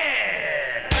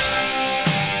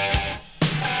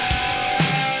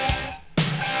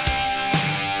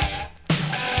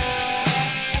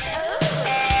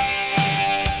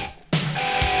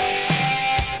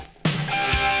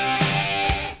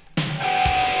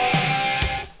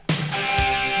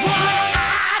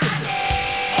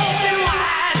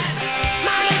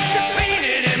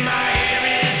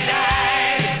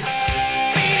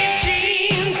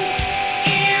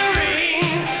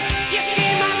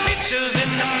 Pictures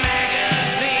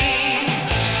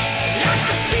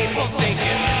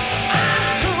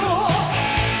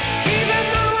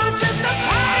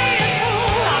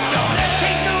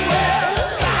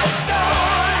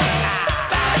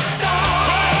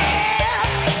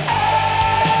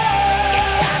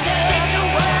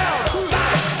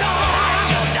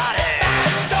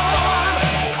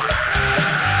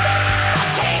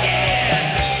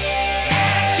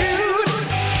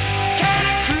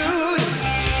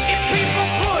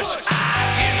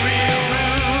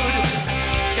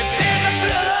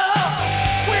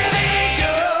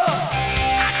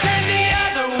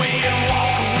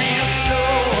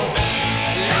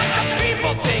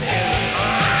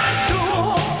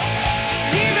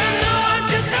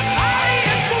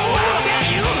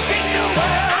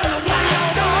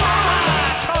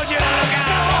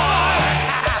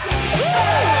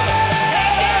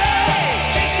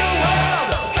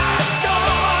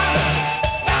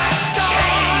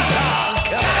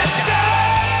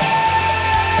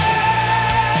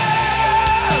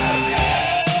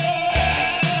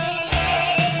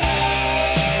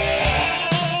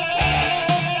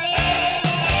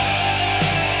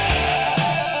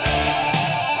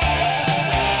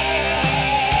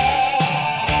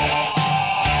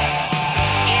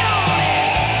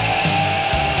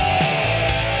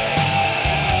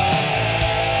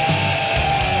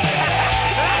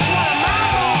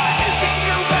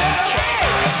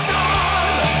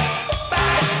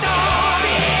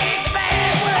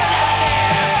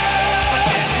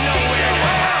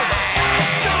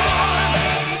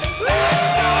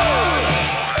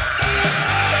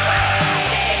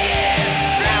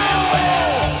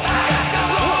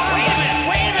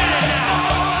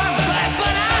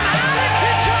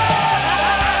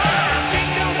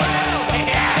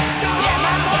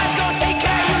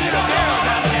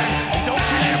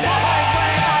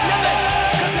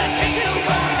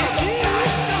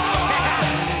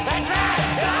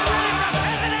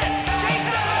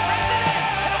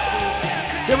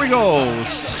we go.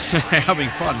 Having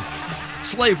fun.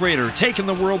 Slave Raider, Taking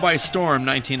the World by Storm,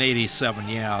 1987.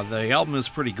 Yeah, the album is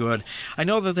pretty good. I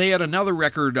know that they had another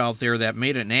record out there that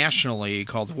made it nationally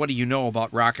called What Do You Know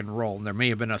About Rock and Roll? And there may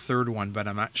have been a third one, but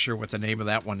I'm not sure what the name of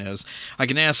that one is. I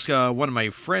can ask one of my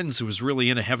friends who's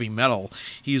really into heavy metal.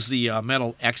 He's the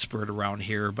metal expert around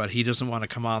here, but he doesn't want to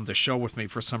come on the show with me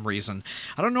for some reason.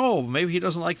 I don't know, maybe he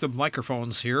doesn't like the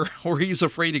microphones here, or he's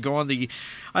afraid to go on the,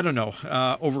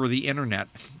 over the internet.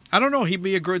 I don't know, he'd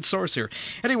be a good source here.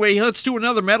 Anyway, let's do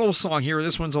another metal song here.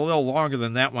 This one's a little longer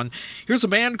than that one. Here's a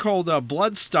band called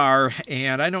Bloodstar,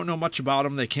 and I don't know much about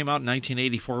them. They came out in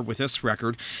 1984 with this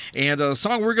record. And the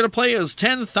song we're going to play is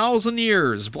 10,000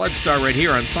 Years. Bloodstar right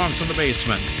here on Songs in the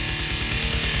Basement.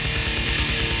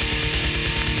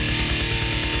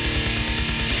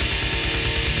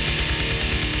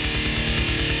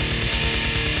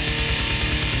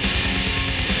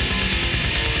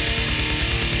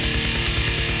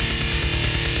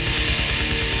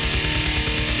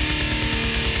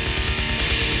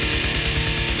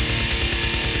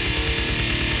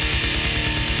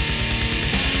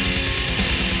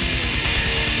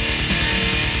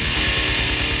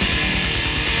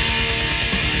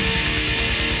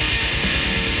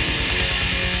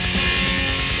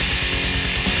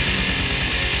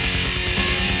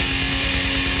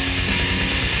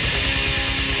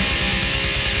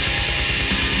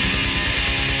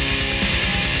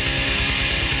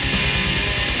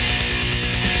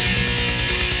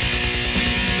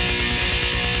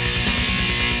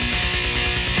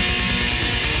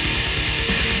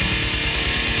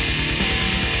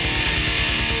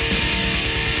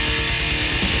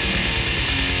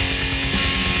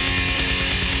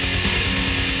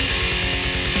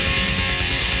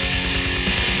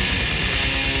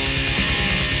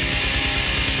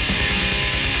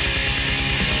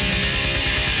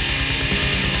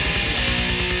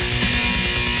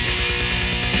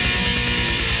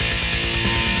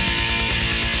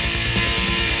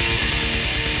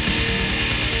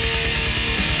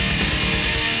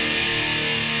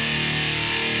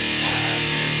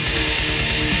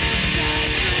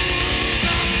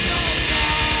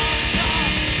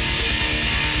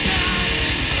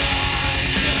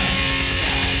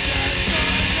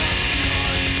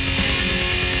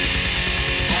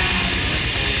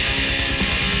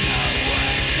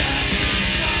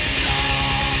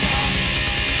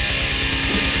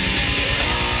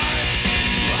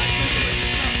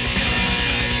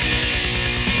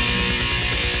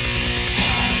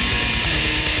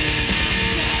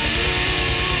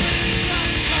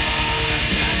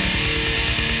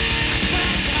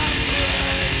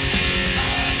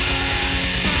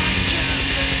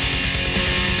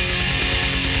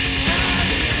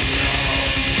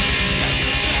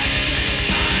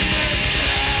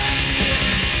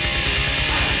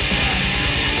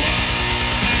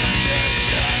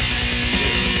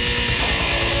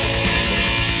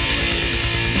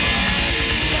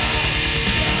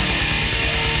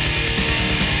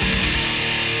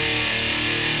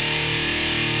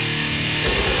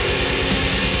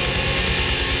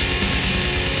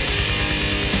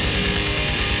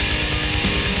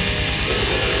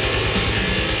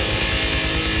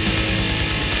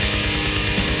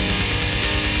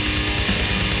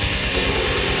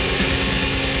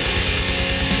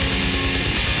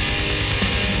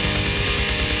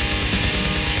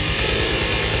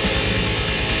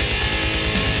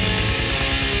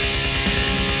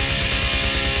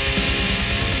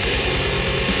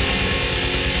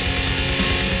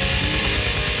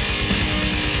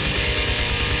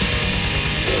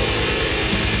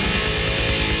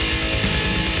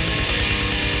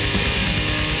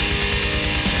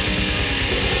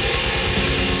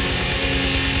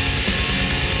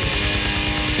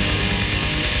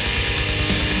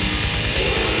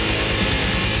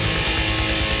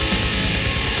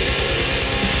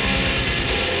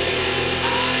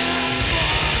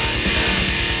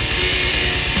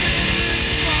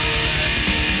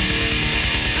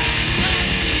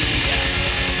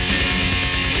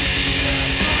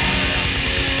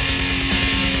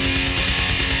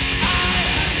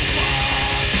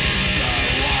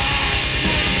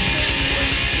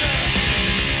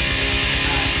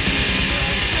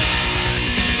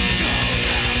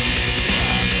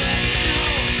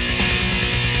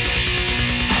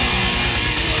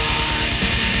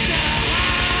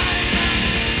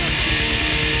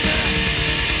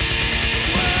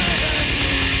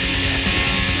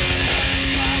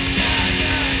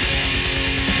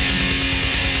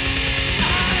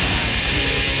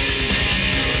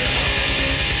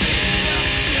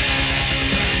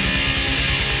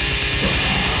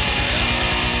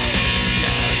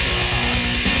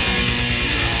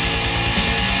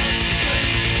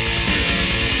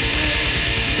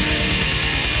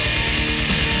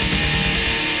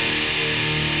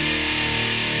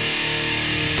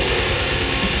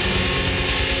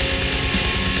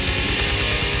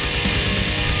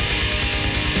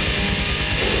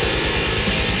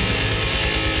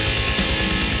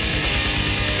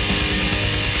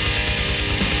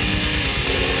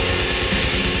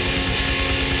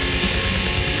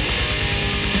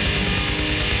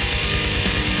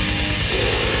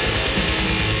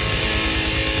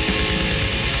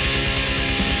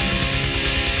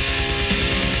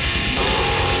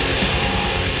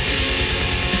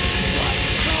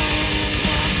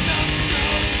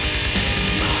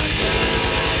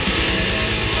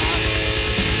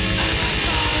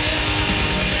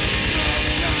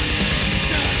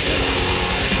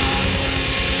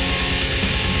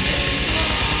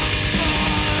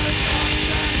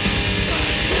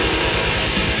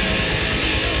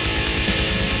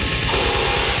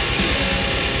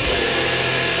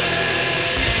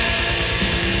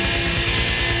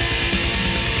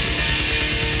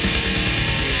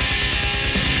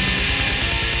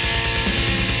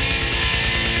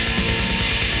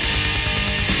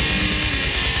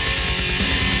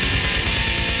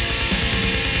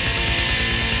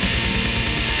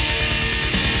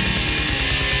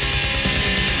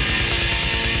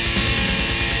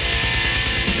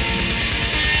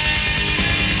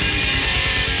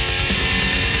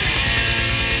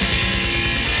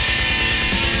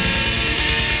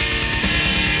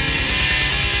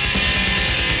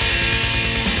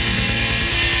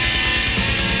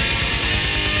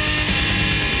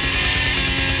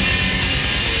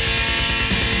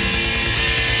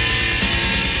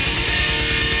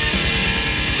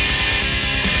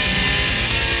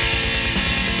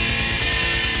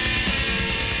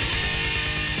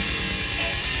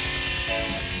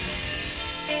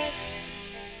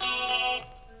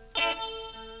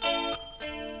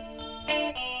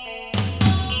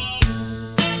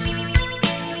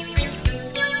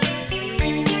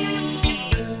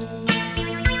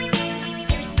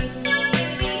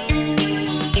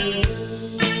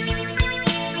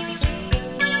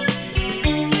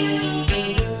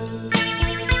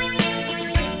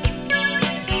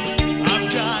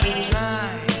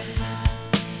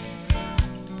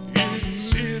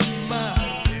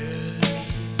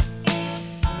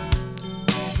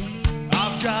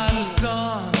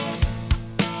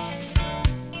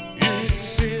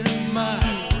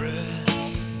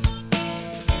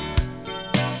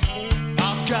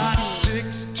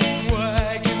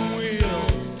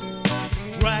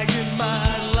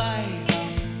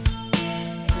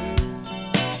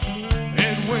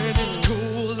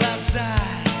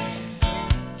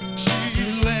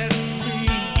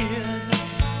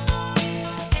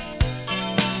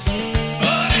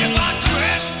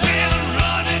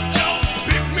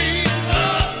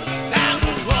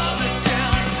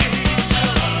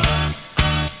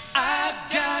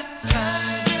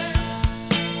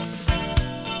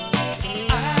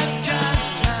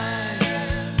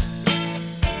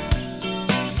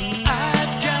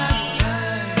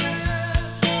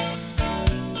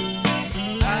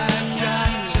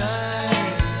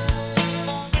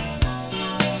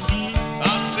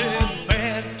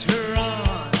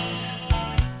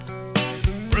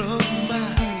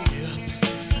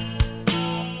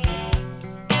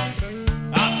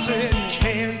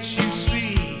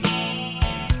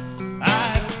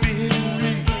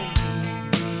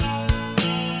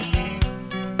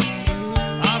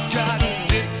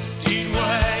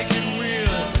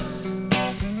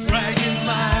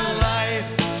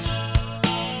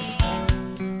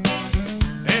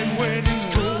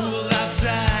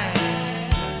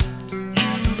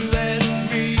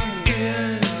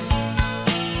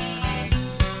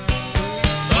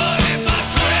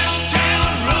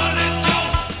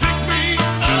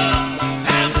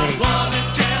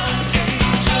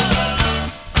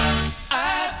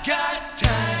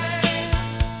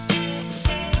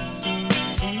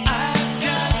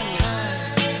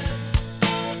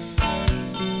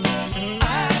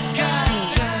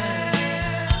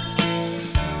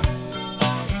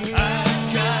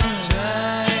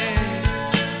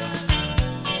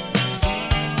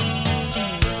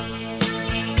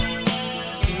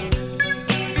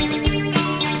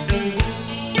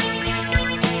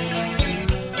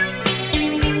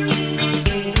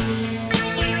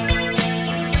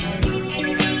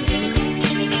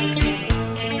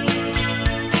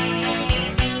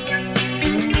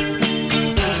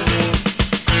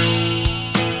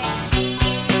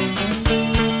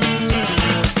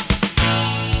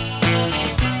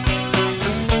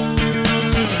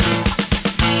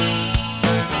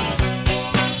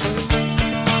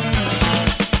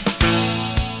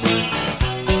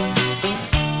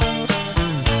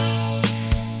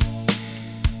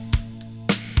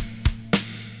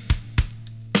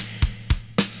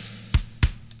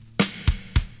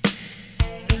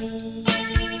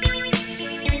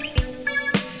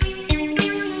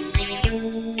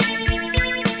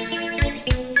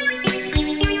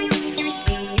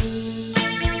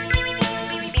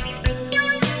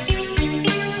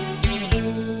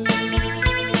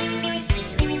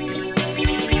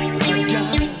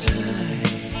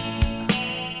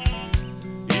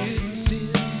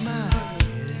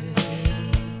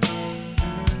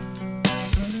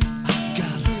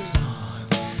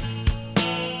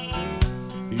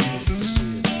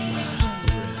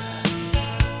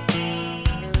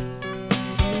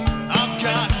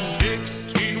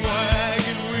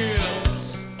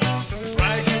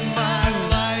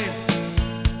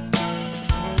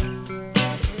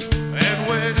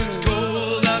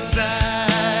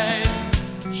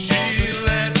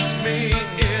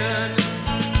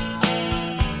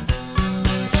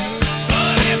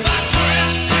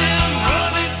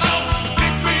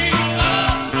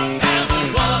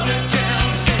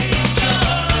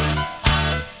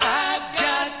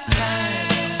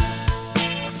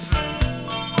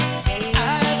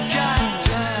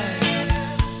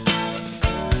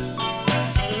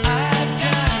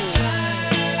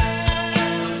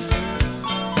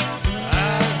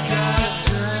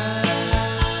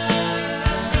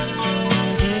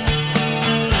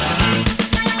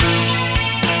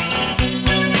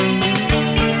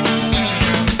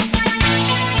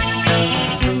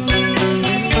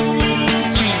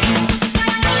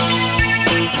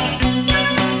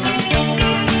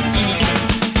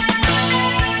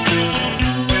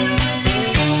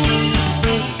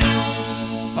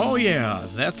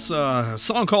 That's a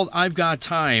song called I've Got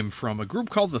Time from a group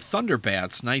called the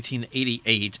Thunderbats,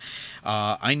 1988.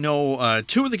 I know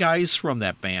two of the guys from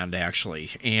that band,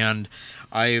 actually, and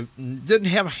I didn't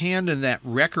have a hand in that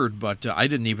record, but I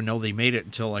didn't even know they made it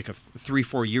until like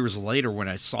 3-4 years later when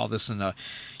I saw this in a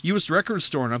used record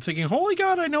store, and I'm thinking, holy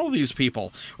God, I know these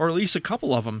people, or at least a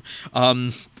couple of them.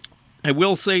 I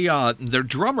will say their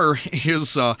drummer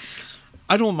is...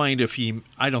 I don't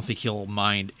think he'll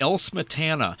mind. El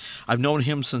Smetana. I've known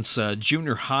him since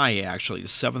junior high, actually,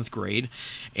 7th grade.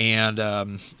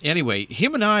 And anyway,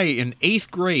 him and I in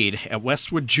 8th grade at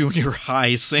Westwood Junior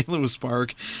High, St. Louis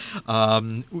Park,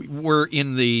 were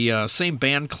in the same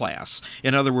band class.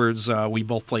 In other words, we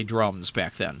both played drums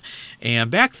back then.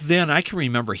 And back then, I can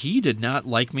remember he did not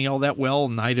like me all that well,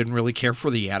 and I didn't really care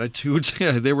for the attitudes.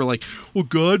 They were like, well,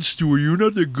 God, Stuart, you're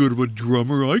not that good of a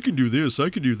drummer. I can do this, I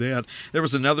can do that. There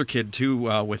was another kid, too,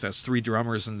 with us, 3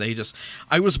 drummers, and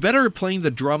I was better at playing the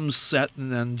drum set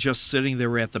than just sitting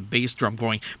there at the bass drum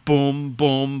going boom,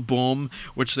 boom, boom,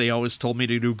 which they always told me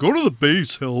to do. Go to the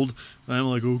bass, Held. I'm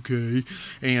like, okay.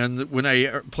 And when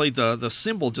I played the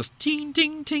cymbal, just ting,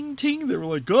 ting, ting, ting, they were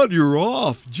like, God, you're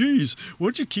off. Jeez, why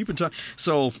don't you keep in touch?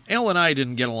 So Al and I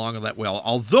didn't get along that well,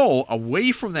 although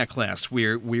away from that class,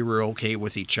 we were okay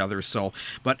with each other. So,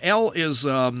 but Al is,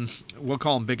 we'll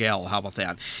call him Big Al. How about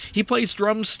that? He plays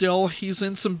drums still. He's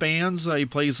in some bands. He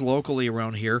plays locally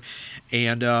around here.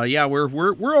 And yeah,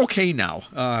 we're okay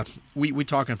now. We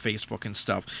talk on Facebook and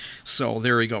stuff. So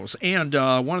there he goes. And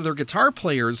one of their guitar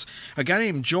players, a guy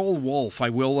named Joel Wolf, I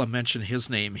will mention his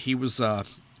name. He was one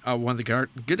of the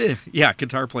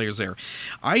guitar players there.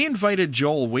 I invited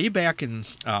Joel way back in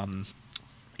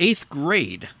 8th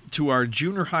grade to our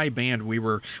junior high band.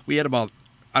 We had about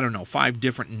 5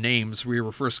 different names. We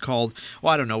were first called,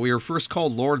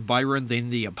 Lord Byron, then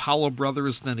the Apollo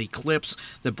Brothers, then Eclipse,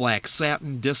 the Black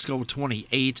Satin, Disco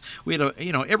 28. We had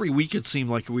every week it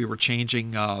seemed like we were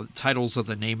changing titles of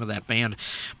the name of that band.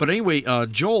 But anyway,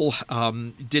 Joel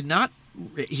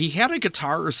he had a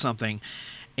guitar or something,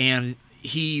 and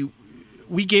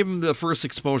we gave him the first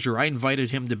exposure. I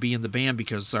invited him to be in the band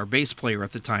because our bass player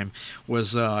at the time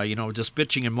was, just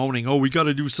bitching and moaning, oh, we got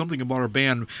to do something about our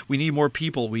band. We need more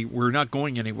people. We're not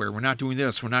going anywhere. We're not doing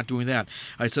this. We're not doing that.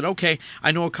 I said, okay,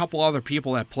 I know a couple other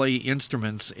people that play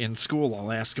instruments in school.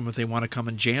 I'll ask them if they want to come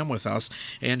and jam with us.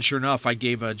 And sure enough, I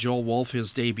gave Joel Wolf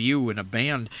his debut in a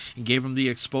band and gave him the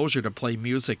exposure to play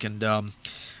music. And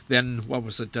then,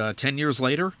 10 years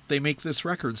later, they make this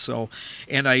record. So,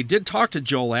 and I did talk to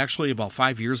Joel actually about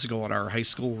 5 years ago at our high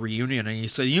school reunion, and he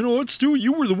said, you know what, Stu,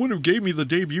 you were the one who gave me the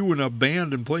debut in a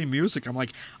band and playing music. I'm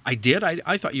like, I did?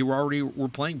 I thought you were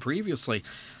playing previously.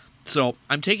 So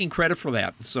I'm taking credit for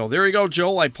that. So there you go,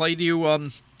 Joel. I played you...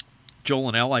 Joel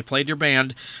and Al, I played your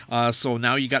band, so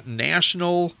now you got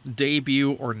national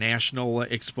debut or national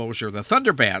exposure. The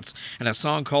Thunderbats, and a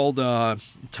song called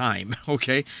Time,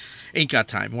 okay? Ain't Got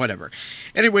Time, whatever.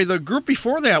 Anyway, the group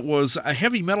before that was a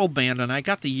heavy metal band, and I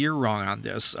got the year wrong on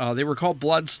this. They were called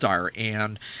Bloodstar,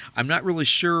 and I'm not really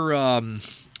sure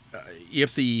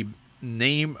if the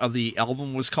name of the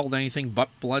album was called anything but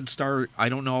Bloodstar. I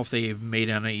don't know if they've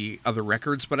made any other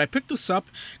records, but I picked this up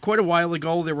quite a while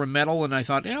ago. They were metal, and I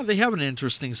thought, yeah, they have an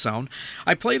interesting sound.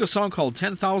 I played a song called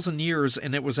 10,000 Years,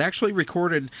 and it was actually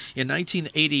recorded in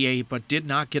 1988, but did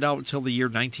not get out until the year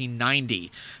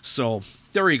 1990. So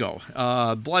there you go.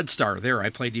 Bloodstar, there,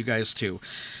 I played you guys too.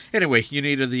 Anyway, you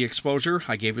needed the exposure.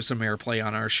 I gave you some airplay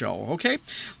on our show, okay?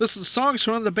 This is Songs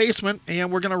from the Basement,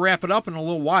 and we're going to wrap it up in a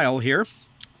little while here.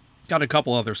 Got a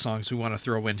couple other songs we want to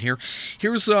throw in here.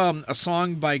 Here's a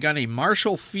song by a guy named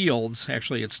Marshall Fields.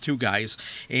 Actually, it's 2 guys.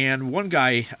 And one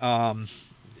guy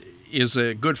is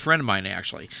a good friend of mine,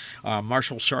 actually,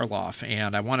 Marshall Charloff.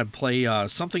 And I want to play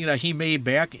something that he made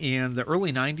back in the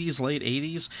early 90s, late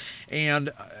 80s.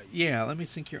 And, yeah, let me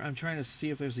think here. I'm trying to see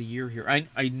if there's a year here.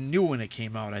 I knew when it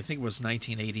came out. I think it was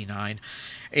 1989.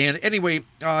 And anyway,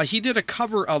 he did a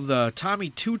cover of the Tommy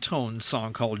Two-Tone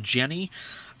song called Jenny.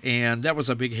 And that was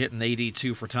a big hit in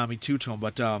 82 for Tommy Two-Tone.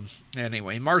 But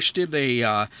anyway, Marsh did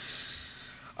a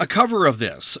cover of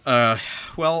this.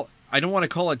 Well, I don't want to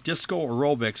call it disco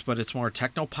aerobics, but it's more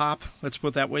techno-pop, let's put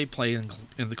it that way, play in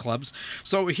the clubs.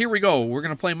 So here we go. We're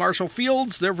going to play Marshall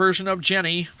Fields, their version of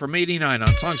Jenny from 89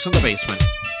 on Songs from the Basement.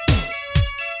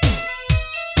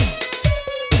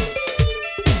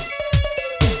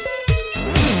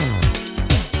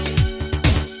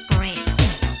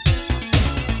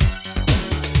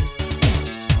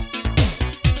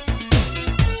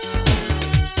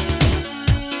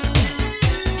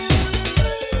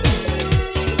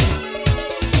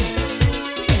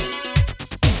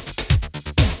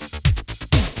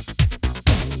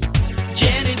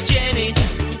 Jenny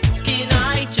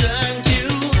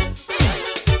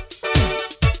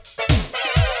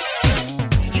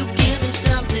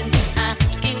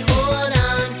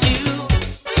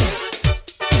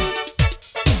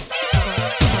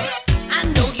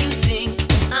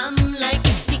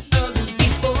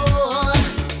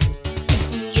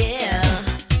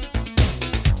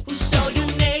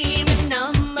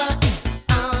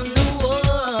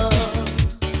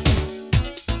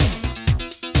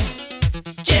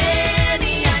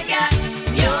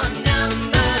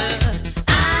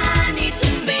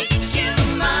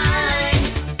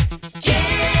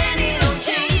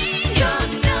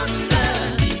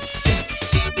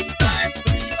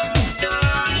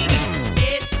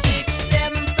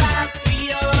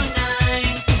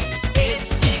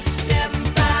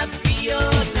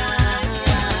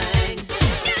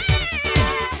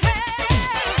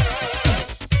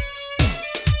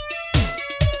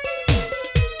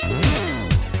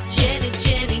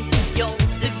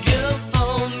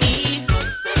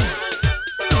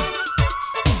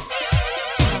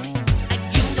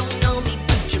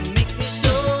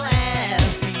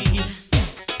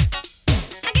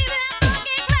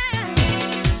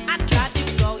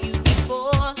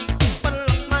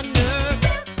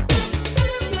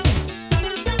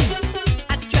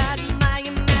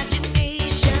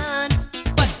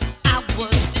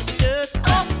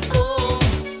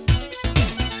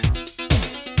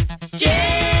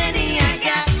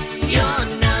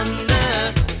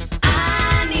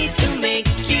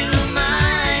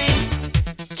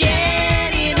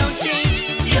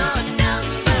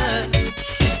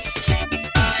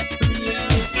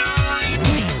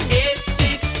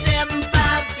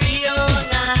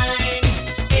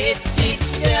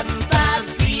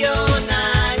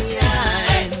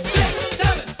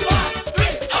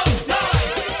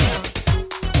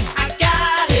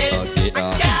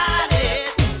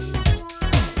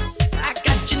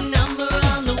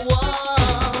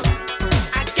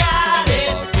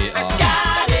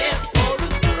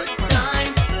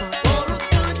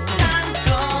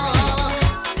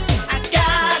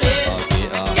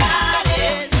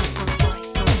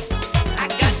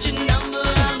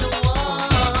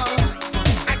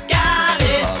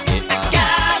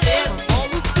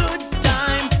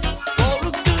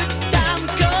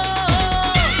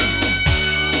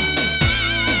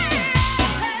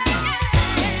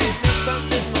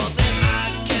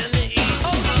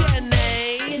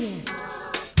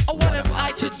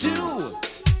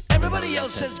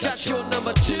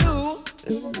to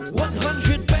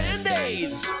 100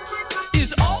 band-aids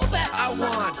is all that I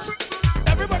want.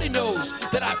 Everybody knows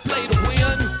that I play to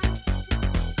win.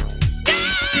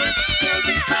 867-539-8675-309.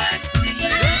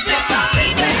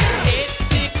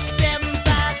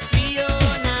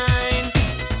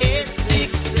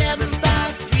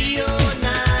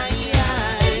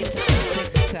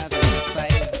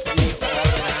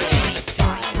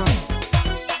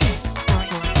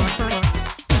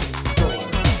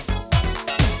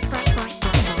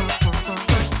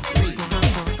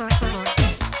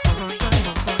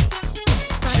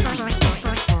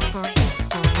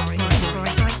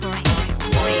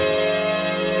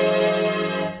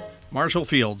 Marshall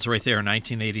Fields right there,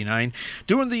 1989.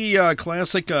 Doing the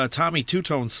classic Tommy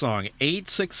Two-Tone song,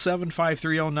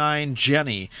 867-5309,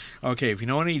 Jenny. Okay, if you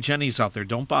know any Jennies out there,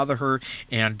 don't bother her,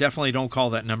 and definitely don't call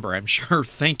that number. I'm sure,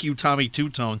 thank you, Tommy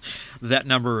Two-Tone, that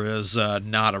number is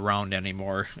not around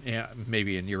anymore,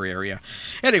 maybe in your area.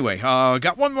 Anyway,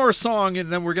 got one more song,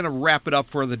 and then we're going to wrap it up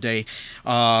for the day.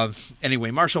 Anyway,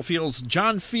 Marshall Fields,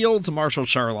 John Fields, and Marshall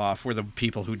Charloff were the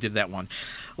people who did that one.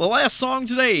 The last song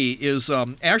today is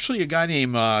actually a guy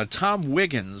named Tom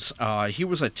Wiggins. He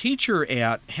was a teacher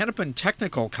at Hennepin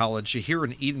Technical College here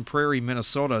in Eden Prairie,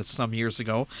 Minnesota some years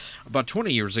ago, about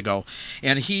 20 years ago.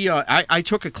 And I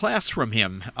took a class from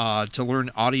him to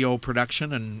learn audio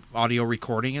production and audio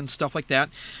recording and stuff like that.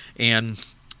 And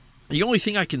the only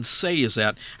thing I can say is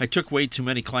that I took way too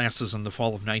many classes in the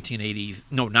fall of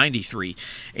 93,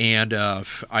 and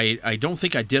I don't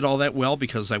think I did all that well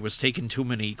because I was taking too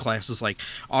many classes like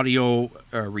audio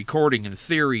recording and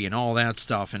theory and all that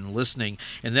stuff and listening,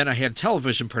 and then I had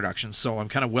television production, so I'm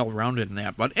kind of well-rounded in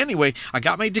that. But anyway, I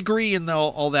got my degree in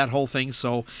all that whole thing,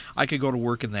 so I could go to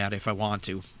work in that if I want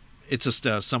to. It's just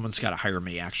someone's got to hire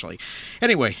me, actually.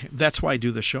 Anyway, that's why I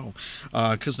do the show,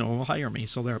 because no one will hire me,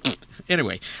 so there.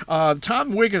 Anyway,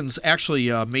 Tom Wiggins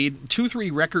actually made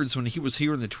 2-3 records when he was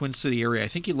here in the Twin City area. I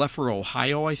think he left for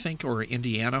Ohio, or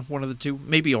Indiana, one of the two,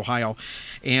 maybe Ohio,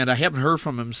 and I haven't heard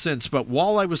from him since. But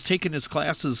while I was taking his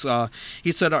classes,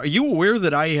 he said, "Are you aware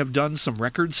that I have done some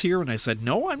records here?" And I said,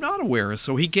 "No, I'm not aware."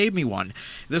 So he gave me one.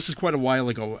 This is quite a while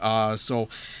ago. So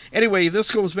anyway, this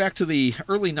goes back to the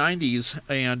early 90s,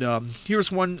 and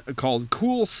here's one called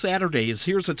Cool Saturdays.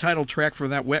 Here's a title track for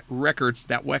that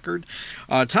record.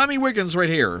 Tommy Wiggins right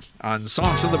here on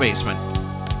Songs in the Basement.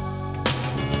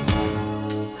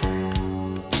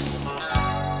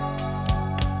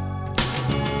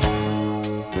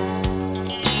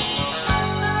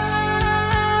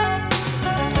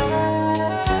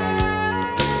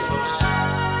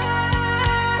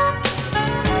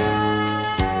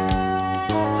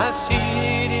 I see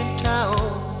it in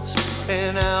towns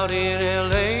and out in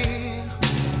LA.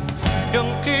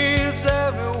 Young kids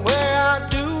everywhere are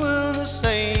doing the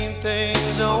same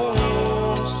things on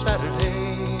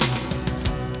Saturday.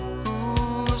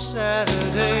 Ooh,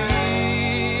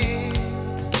 Saturdays.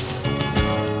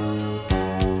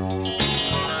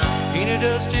 In a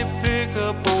dusty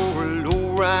pickup or a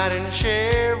low-riding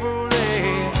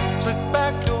Chevrolet, slick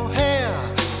back your hair,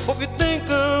 hope you think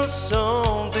of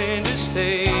something to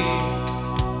say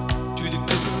to the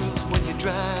girls when you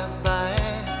drive by.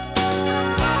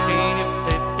 And if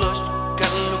they blush, you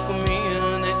gotta look 'em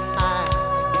in the eye.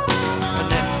 A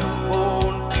natural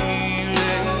born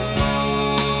feeling.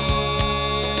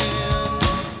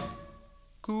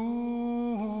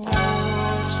 Cool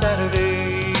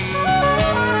Saturday.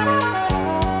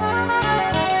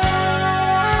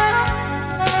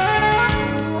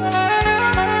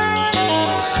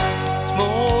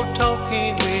 Small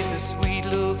talking with a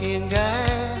sweet-looking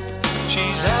guy.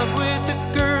 She's out with the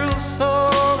girls, so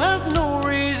there's no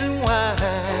reason why.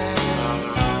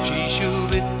 She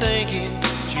should be thinking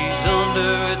she's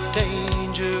under a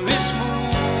dangerous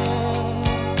moon.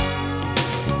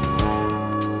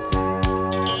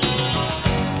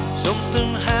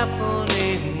 Something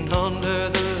happening under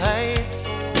the lights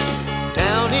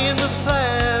down in the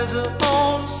plaza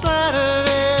on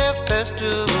Saturday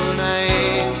festival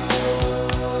night.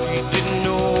 He didn't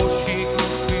know she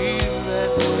could feel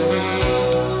that way.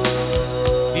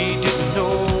 He didn't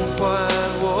know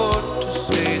quite what to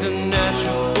say. The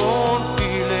natural born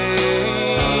feeling.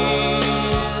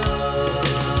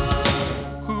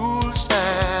 Cool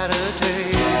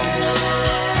Saturdays.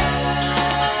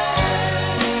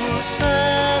 Cool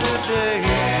Saturdays.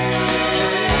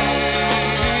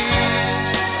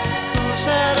 Cool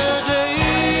Saturdays.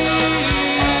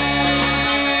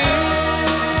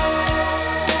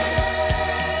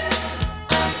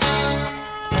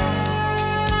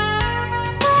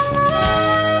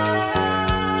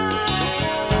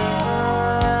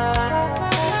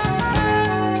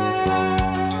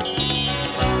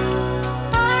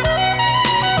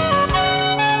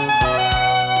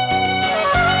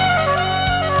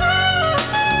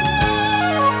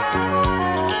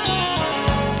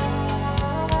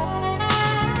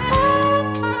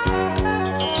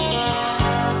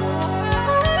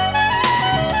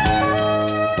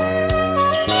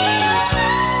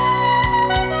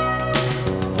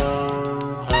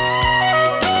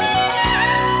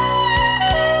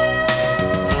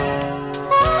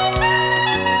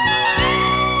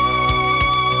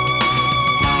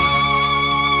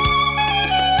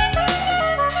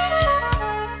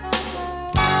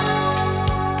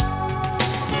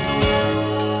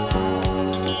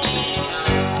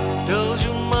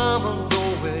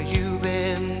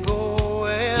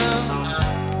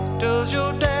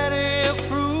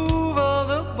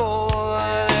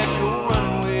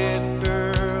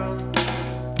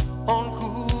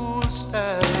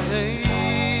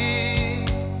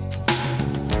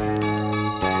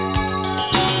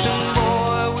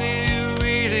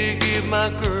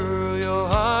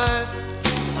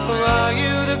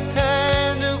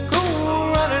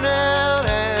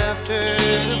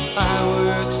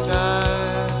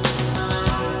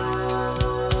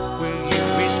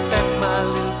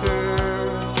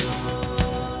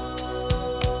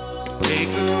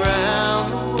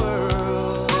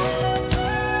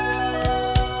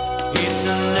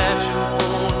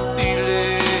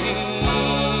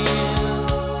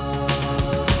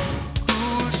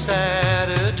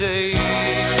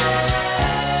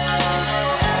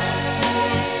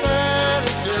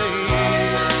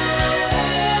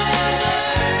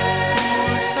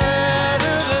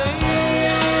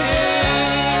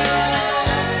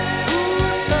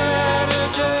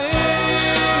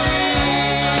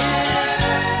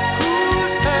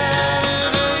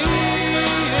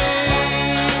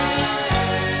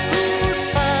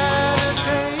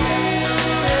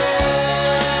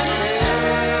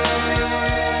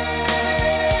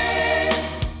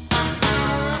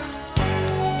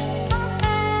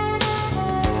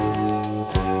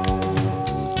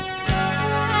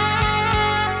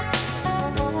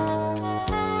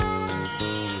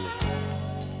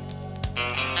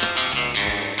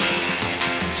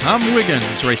 Tom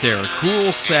Wiggins right there,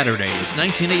 Cool Saturdays,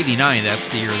 1989, that's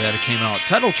the year that it came out.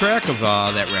 Title track of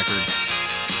that record.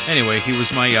 Anyway, he was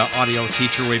my audio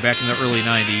teacher way back in the early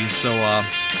 90s, so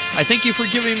I thank you for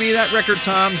giving me that record,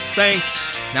 Tom. Thanks.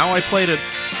 Now I played it,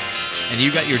 and you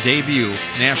got your debut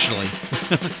nationally.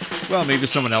 Well, maybe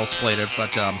someone else played it, but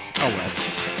oh well.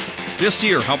 This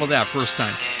year, how about that, first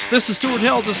time. This is Stuart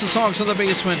Hill, this is Songs in the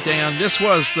Basement, and this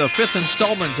was the 5th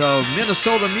installment of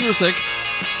Minnesota Music.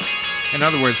 In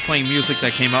other words, playing music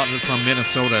that came out from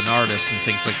Minnesota and artists and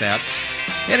things like that.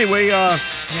 Anyway, yeah,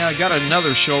 I got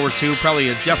another show or two,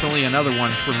 definitely another one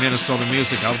for Minnesota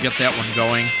music. I'll get that one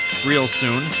going real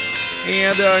soon.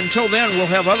 And until then,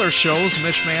 we'll have other shows,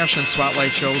 Mishmash and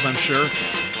Spotlight shows, I'm sure.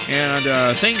 And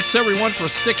thanks everyone for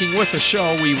sticking with the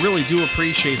show. We really do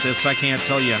appreciate this. I can't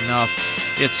tell you enough.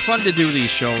 It's fun to do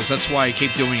these shows. That's why I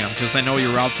keep doing them, because I know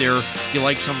you're out there. You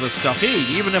like some of the stuff. Hey,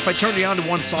 even if I turn you on to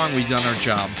one song, we've done our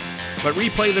job. But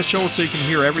replay the show so you can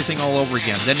hear everything all over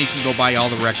again. Then you can go buy all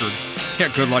the records. Yeah,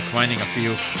 good luck finding a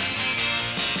few.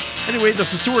 Anyway,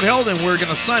 this is Stuart Held, and we're going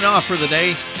to sign off for the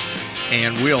day.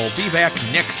 And we'll be back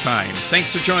next time.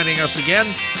 Thanks for joining us again.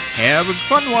 Have a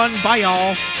fun one. Bye,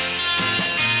 y'all.